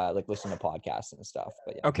for listening to podcasts and stuff.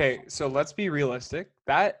 But yeah. Okay, so let's be realistic.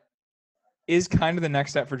 That is kind of the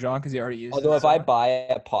next step for John because he already uses. Although if I buy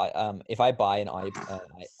an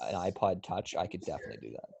iPod Touch, I could definitely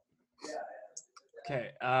do that.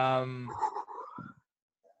 Okay.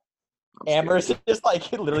 Amber's just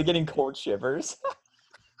like literally getting cold shivers.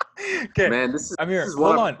 Okay, man, this is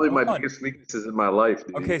one of my biggest weaknesses in my life.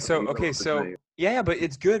 Dude. Okay, so yeah, but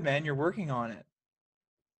it's good, man. You're working on it.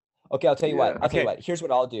 Okay, I'll tell you what. Here's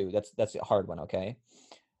what I'll do. That's a hard one, okay?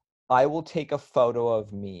 I will take a photo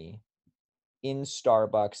of me in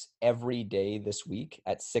Starbucks every day this week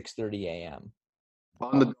at 6:30 a.m.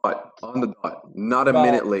 On the dot. Not a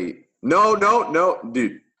minute late. No,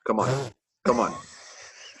 dude. Come on.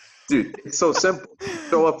 Dude, it's so simple.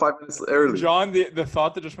 Show up 5 minutes early. John, the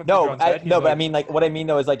thought that just went through John's head. But I mean, like, what I mean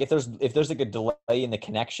though is like if there's like a delay in the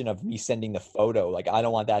connection of me sending the photo, like I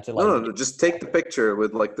don't want that to like. No, just take the picture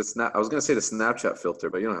with like the snap. I was gonna say the Snapchat filter,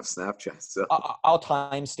 but you don't have Snapchat, so. I'll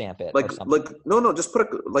timestamp it. Just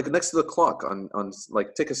put it like next to the clock on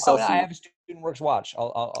like take a selfie. I have a Student Works watch.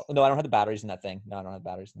 No, I don't have the batteries in that thing. No, I don't have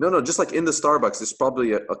batteries. No, just like in the Starbucks, there's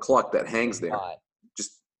probably a clock that hangs there.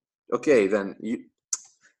 Just okay, then you.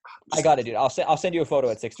 I got it, dude. I'll send you a photo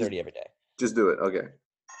at 6:30 every day. Just do it. Okay.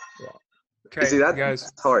 Yeah. Okay. See that?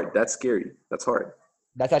 That's hard. That's scary. That's hard.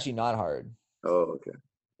 That's actually not hard. Oh, okay.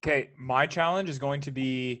 Okay, my challenge is going to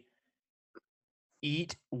be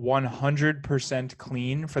eat 100%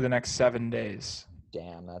 clean for the next 7 days.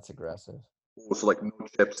 Damn, that's aggressive. So like no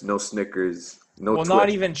chips, no Snickers, no. Well, not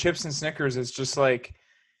even chips and Snickers. It's just like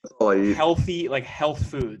healthy, like health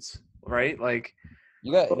foods, right? Like.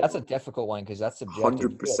 That's a difficult one because that's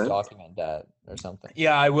subjective. 100%. Document that or something.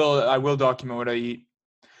 Yeah, I will document what I eat,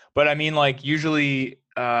 but I mean, like usually,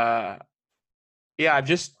 I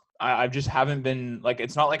just haven't been like.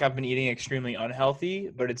 It's not like I've been eating extremely unhealthy,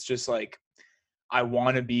 but it's just like I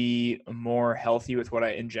want to be more healthy with what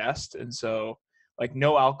I ingest, and so like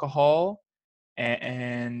no alcohol,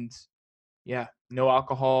 and no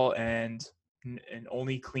alcohol and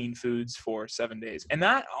only clean foods for 7 days. And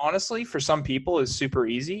that honestly for some people is super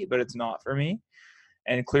easy, but it's not for me.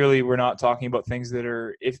 And clearly we're not talking about things that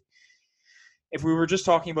are, if we were just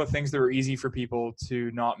talking about things that are easy for people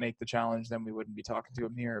to not make the challenge, then we wouldn't be talking to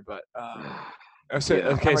him here. But you guys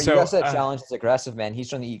said challenge is aggressive, man. He's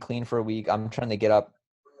trying to eat clean for a week. I'm trying to get up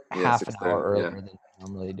half an hour earlier than I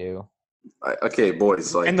normally do. Okay,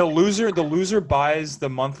 boys. And the loser buys the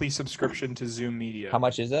monthly subscription to Zoom Media. How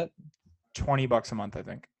much is it? $20 a month, I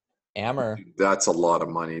think. Amber. That's a lot of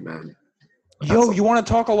money, man. You want to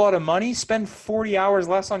talk a lot of money? Spend 40 hours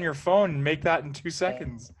less on your phone and make that in 2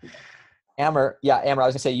 seconds. Amber, I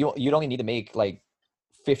was gonna say you'd only need to make like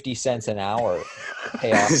 50 cents an hour to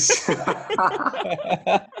pay off.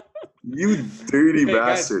 You dirty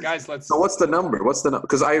bastard. Guys, let's. So what's the number?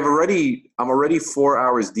 Because I'm already 4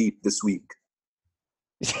 hours deep this week.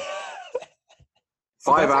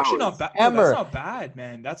 5 that's hours. actually not bad. Amber. That's not bad,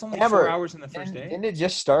 man. That's only Amber, 4 hours in the first day. Didn't it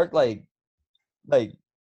just start like?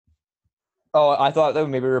 Oh, I thought that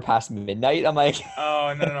maybe we were past midnight. I'm like,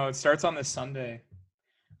 Oh no! It starts on this Sunday.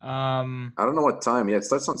 I don't know what time. Yeah, it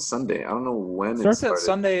starts on Sunday. I don't know when it Starts at started.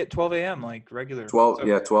 Sunday at 12 a.m. like regular. 12. So-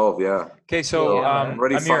 Yeah, 12. Yeah. Okay, so Yeah, I'm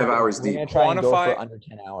already Amir, 5 hours we're deep. gonna try and go Quantify- for under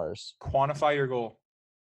 10 hours. Quantify your goal.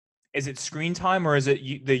 Is it screen time or is it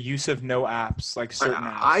the use of no apps, like certain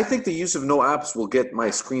apps? I think the use of no apps will get my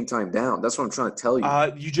screen time down. That's what I'm trying to tell you.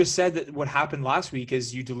 You just said that what happened last week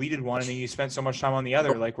is you deleted one and then you spent so much time on the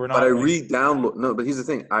other. Like we're not. But I like- re-download. No, but here's the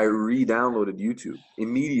thing. I re-downloaded YouTube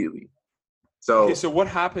immediately. So, Okay, so what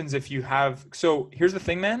happens if you have? So here's the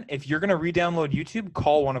thing, man. If you're gonna re-download YouTube,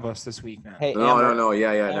 call one of us this week, man. Hey, no, Amber, no.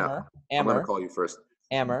 Yeah. No. I'm gonna Amber, call you first.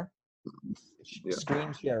 Amber. Yeah.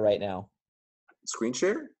 Screen share right now. Screen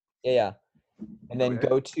share? Yeah. And then Okay.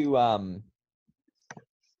 go to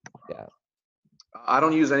I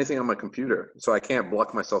don't use anything on my computer, so I can't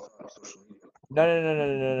block myself out of social media.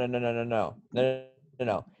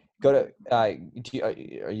 No. Go to are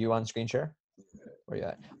you on screen share? Where you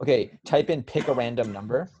at? Okay, type in pick a random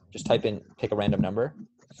number. Just type in pick a random number.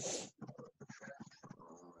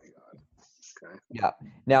 Oh my god. Okay. Yeah.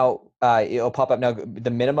 Now it'll pop up. Now the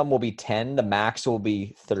minimum will be 10. The max will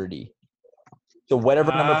be 30. So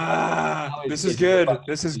whatever number. This is good.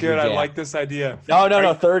 This is good. I like this idea.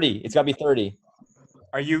 No. 30. It's got to be 30.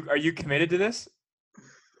 Are you committed to this?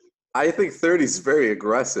 I think 30 is very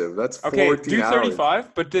aggressive. That's 14 Okay, do hours.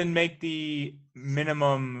 35, but then make the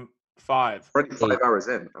minimum 5. I'm already 5 hours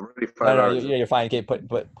in. I'm already 5 No, hours in. you're fine. Okay,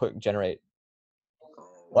 put generate.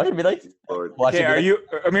 Watch it be like. Lord. Watch Okay, it be are like- you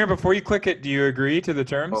Amir? Before you click it, do you agree to the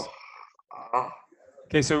terms? Oh. Ah.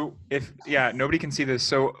 Okay, so nobody can see this.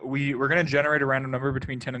 So we're gonna generate a random number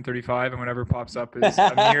between 10 and 35, and whatever pops up is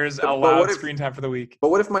Amir's But allowed what if- screen time for the week.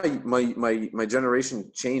 But what if my generation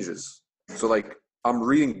changes? So like I'm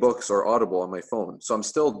reading books or Audible on my phone, so I'm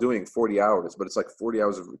still doing 40 hours, but it's like 40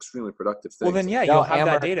 hours of extremely productive things. Well, then yeah, No, you'll have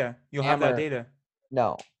Amber- that data. You'll have that Amber. data.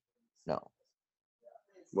 No.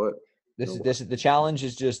 What? This No. is the challenge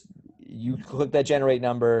is just you click that generate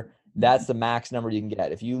number. That's the max number you can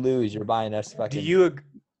get. If you lose, you're buying us Do fucking. you?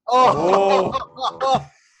 Oh.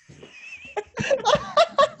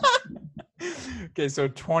 Okay, so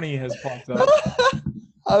 20 has popped up.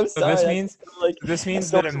 I'm So sorry. this that's means like this means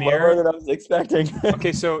so that much lower Amir. than I was expecting.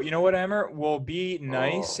 Okay, so you know what, Amir? We'll be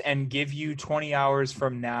nice Oh. and give you 20 hours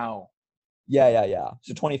from now Yeah.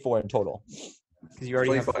 So 24 in total. because you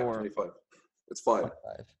already have 4. 25. It's 5.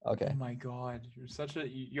 Okay. Oh my god, you're such a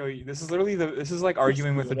This is literally this is like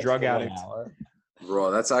arguing with a drug addict.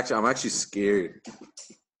 Bro, I'm actually scared.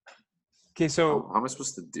 Okay, so How am I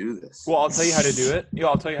supposed to do this? well, I'll tell you how to do it.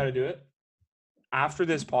 I'll tell you how to do it. After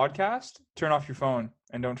this podcast, turn off your phone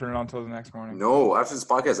and don't turn it on until the next morning. No, after this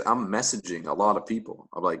podcast, I'm messaging a lot of people.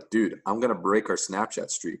 I'm like, dude, I'm gonna break our Snapchat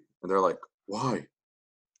streak, and they're like, why?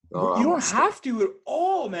 Well, you don't have to at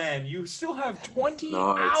all, man. You still have 20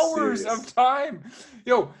 No, it's hours serious. of time.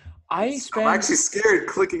 Yo, I I'm spend. actually scared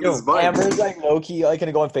clicking Yo, this button. Amber's like low key, like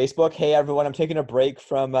gonna go on Facebook. Hey everyone, I'm taking a break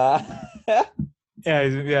from. Yeah.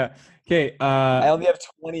 Okay. I only have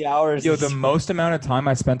 20 hours. Yo, the most amount of time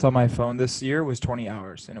I spent on my phone this year was 20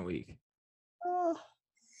 hours in a week. All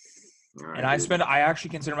right, And I dude. actually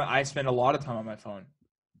consider I spend a lot of time on my phone.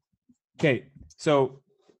 Okay, so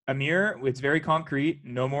Amir, it's very concrete,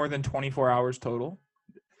 no more than 24 hours total.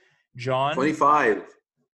 John, 25.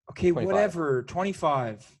 okay, 25. whatever,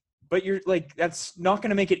 25. But you're like, that's not going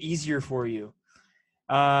to make it easier for you.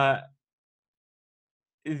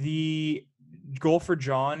 The goal for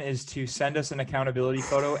John is to send us an accountability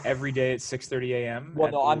photo every day at 6:30 a.m.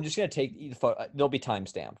 Well, no, I'm just gonna take the photo. They'll be time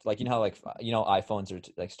stamped. Like you know how iPhones are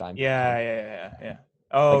like time. Yeah.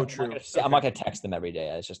 Oh, Like, true. I'm not gonna text them every day.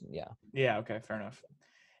 It's just yeah. Yeah. Okay. Fair enough.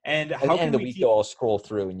 And At how the end can of the we week, keep, I'll scroll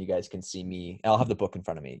through and you guys can see me. And I'll have the book in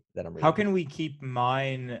front of me that I'm reading. how can we keep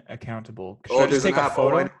mine accountable? Should Oh, I just there's an take a app.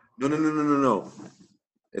 photo? No.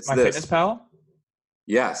 It's My this. Fitness Pal?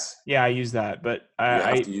 Yes. Yeah, I use that, but You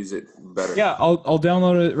I have to use it better. yeah, I'll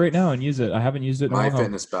download it right now and use it. I haven't used it in a My while.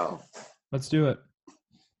 Fitness Pal. Let's do it.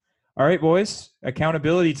 All right, boys.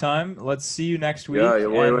 Accountability time. Let's see you next week. Yeah,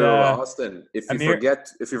 wait, and, Austin. If you Amir-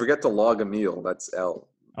 forget to log a meal, that's L.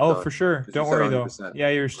 oh, done. for sure. Because Don't you said worry though. 100%. Yeah,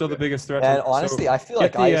 you're still the Okay. biggest threat. And to- honestly, so I feel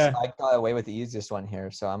get like the, I got away with the easiest one here,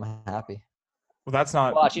 so I'm happy. well, that's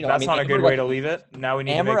not Well, actually, no, I that's mean, not a Amber, good way like, to leave it. Now we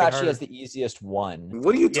need Amber to make it actually harder. has the easiest one.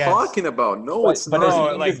 What are you Yes. talking about? No, it's But not. as No,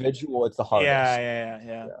 an like- individual, it's the hardest.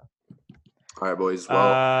 Yeah. All right, boys.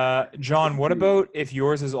 Well, John, what about if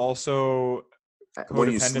yours is also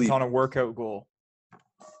when you codependent sleep, on a workout goal?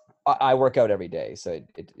 I work out every day, so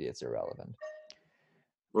it's irrelevant.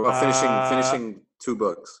 What about finishing 2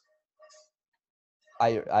 books?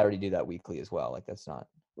 I already do that weekly as well. Like that's not.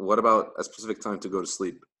 What about a specific time to go to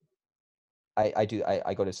sleep? I do.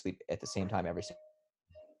 I go to sleep at the same time every.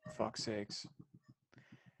 Fuck's sakes.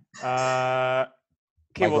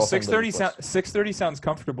 Okay, well, 6:30 sounds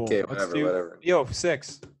comfortable. Okay, whatever. Yo,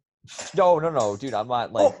 6. No, dude. I'm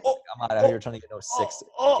not like I'm not out here trying to get no 6.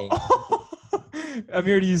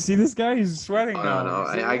 Amir, do you see this guy? He's sweating now. No.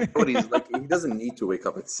 I know what he's like. He doesn't need to wake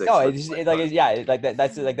up at 6. No, it's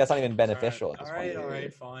that's not even beneficial. All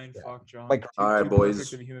right, fine. Yeah. Fuck, John. Like, all right,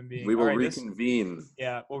 boys. We will reconvene.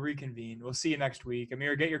 We'll reconvene. We'll see you next week.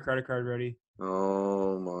 Amir, get your credit card ready.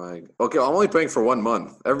 Oh my. Okay, I'm only paying for 1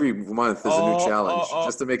 month. Every month is a new challenge,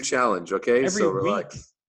 just to make challenge. Okay, so relax. Week.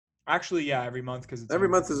 Actually, yeah, every month because every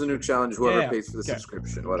month is a new challenge. Whoever pays for the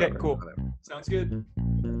subscription, whatever. Okay, cool. Whatever. Sounds good.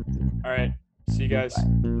 All right, see you guys.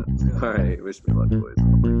 All right, wish me luck, boys.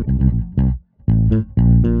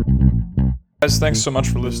 Guys, thanks so much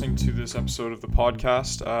for listening to this episode of the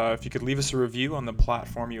podcast. If you could leave us a review on the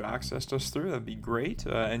platform you accessed us through, that'd be great.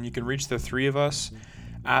 And you can reach the 3 of us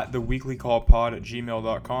at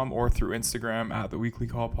theweeklycallpod@gmail.com or through Instagram at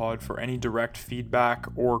theweeklycallpod for any direct feedback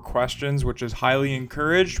or questions, which is highly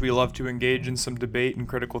encouraged. We love to engage in some debate and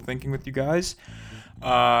critical thinking with you guys.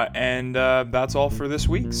 And that's all for this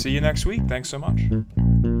week. See you next week. Thanks so much.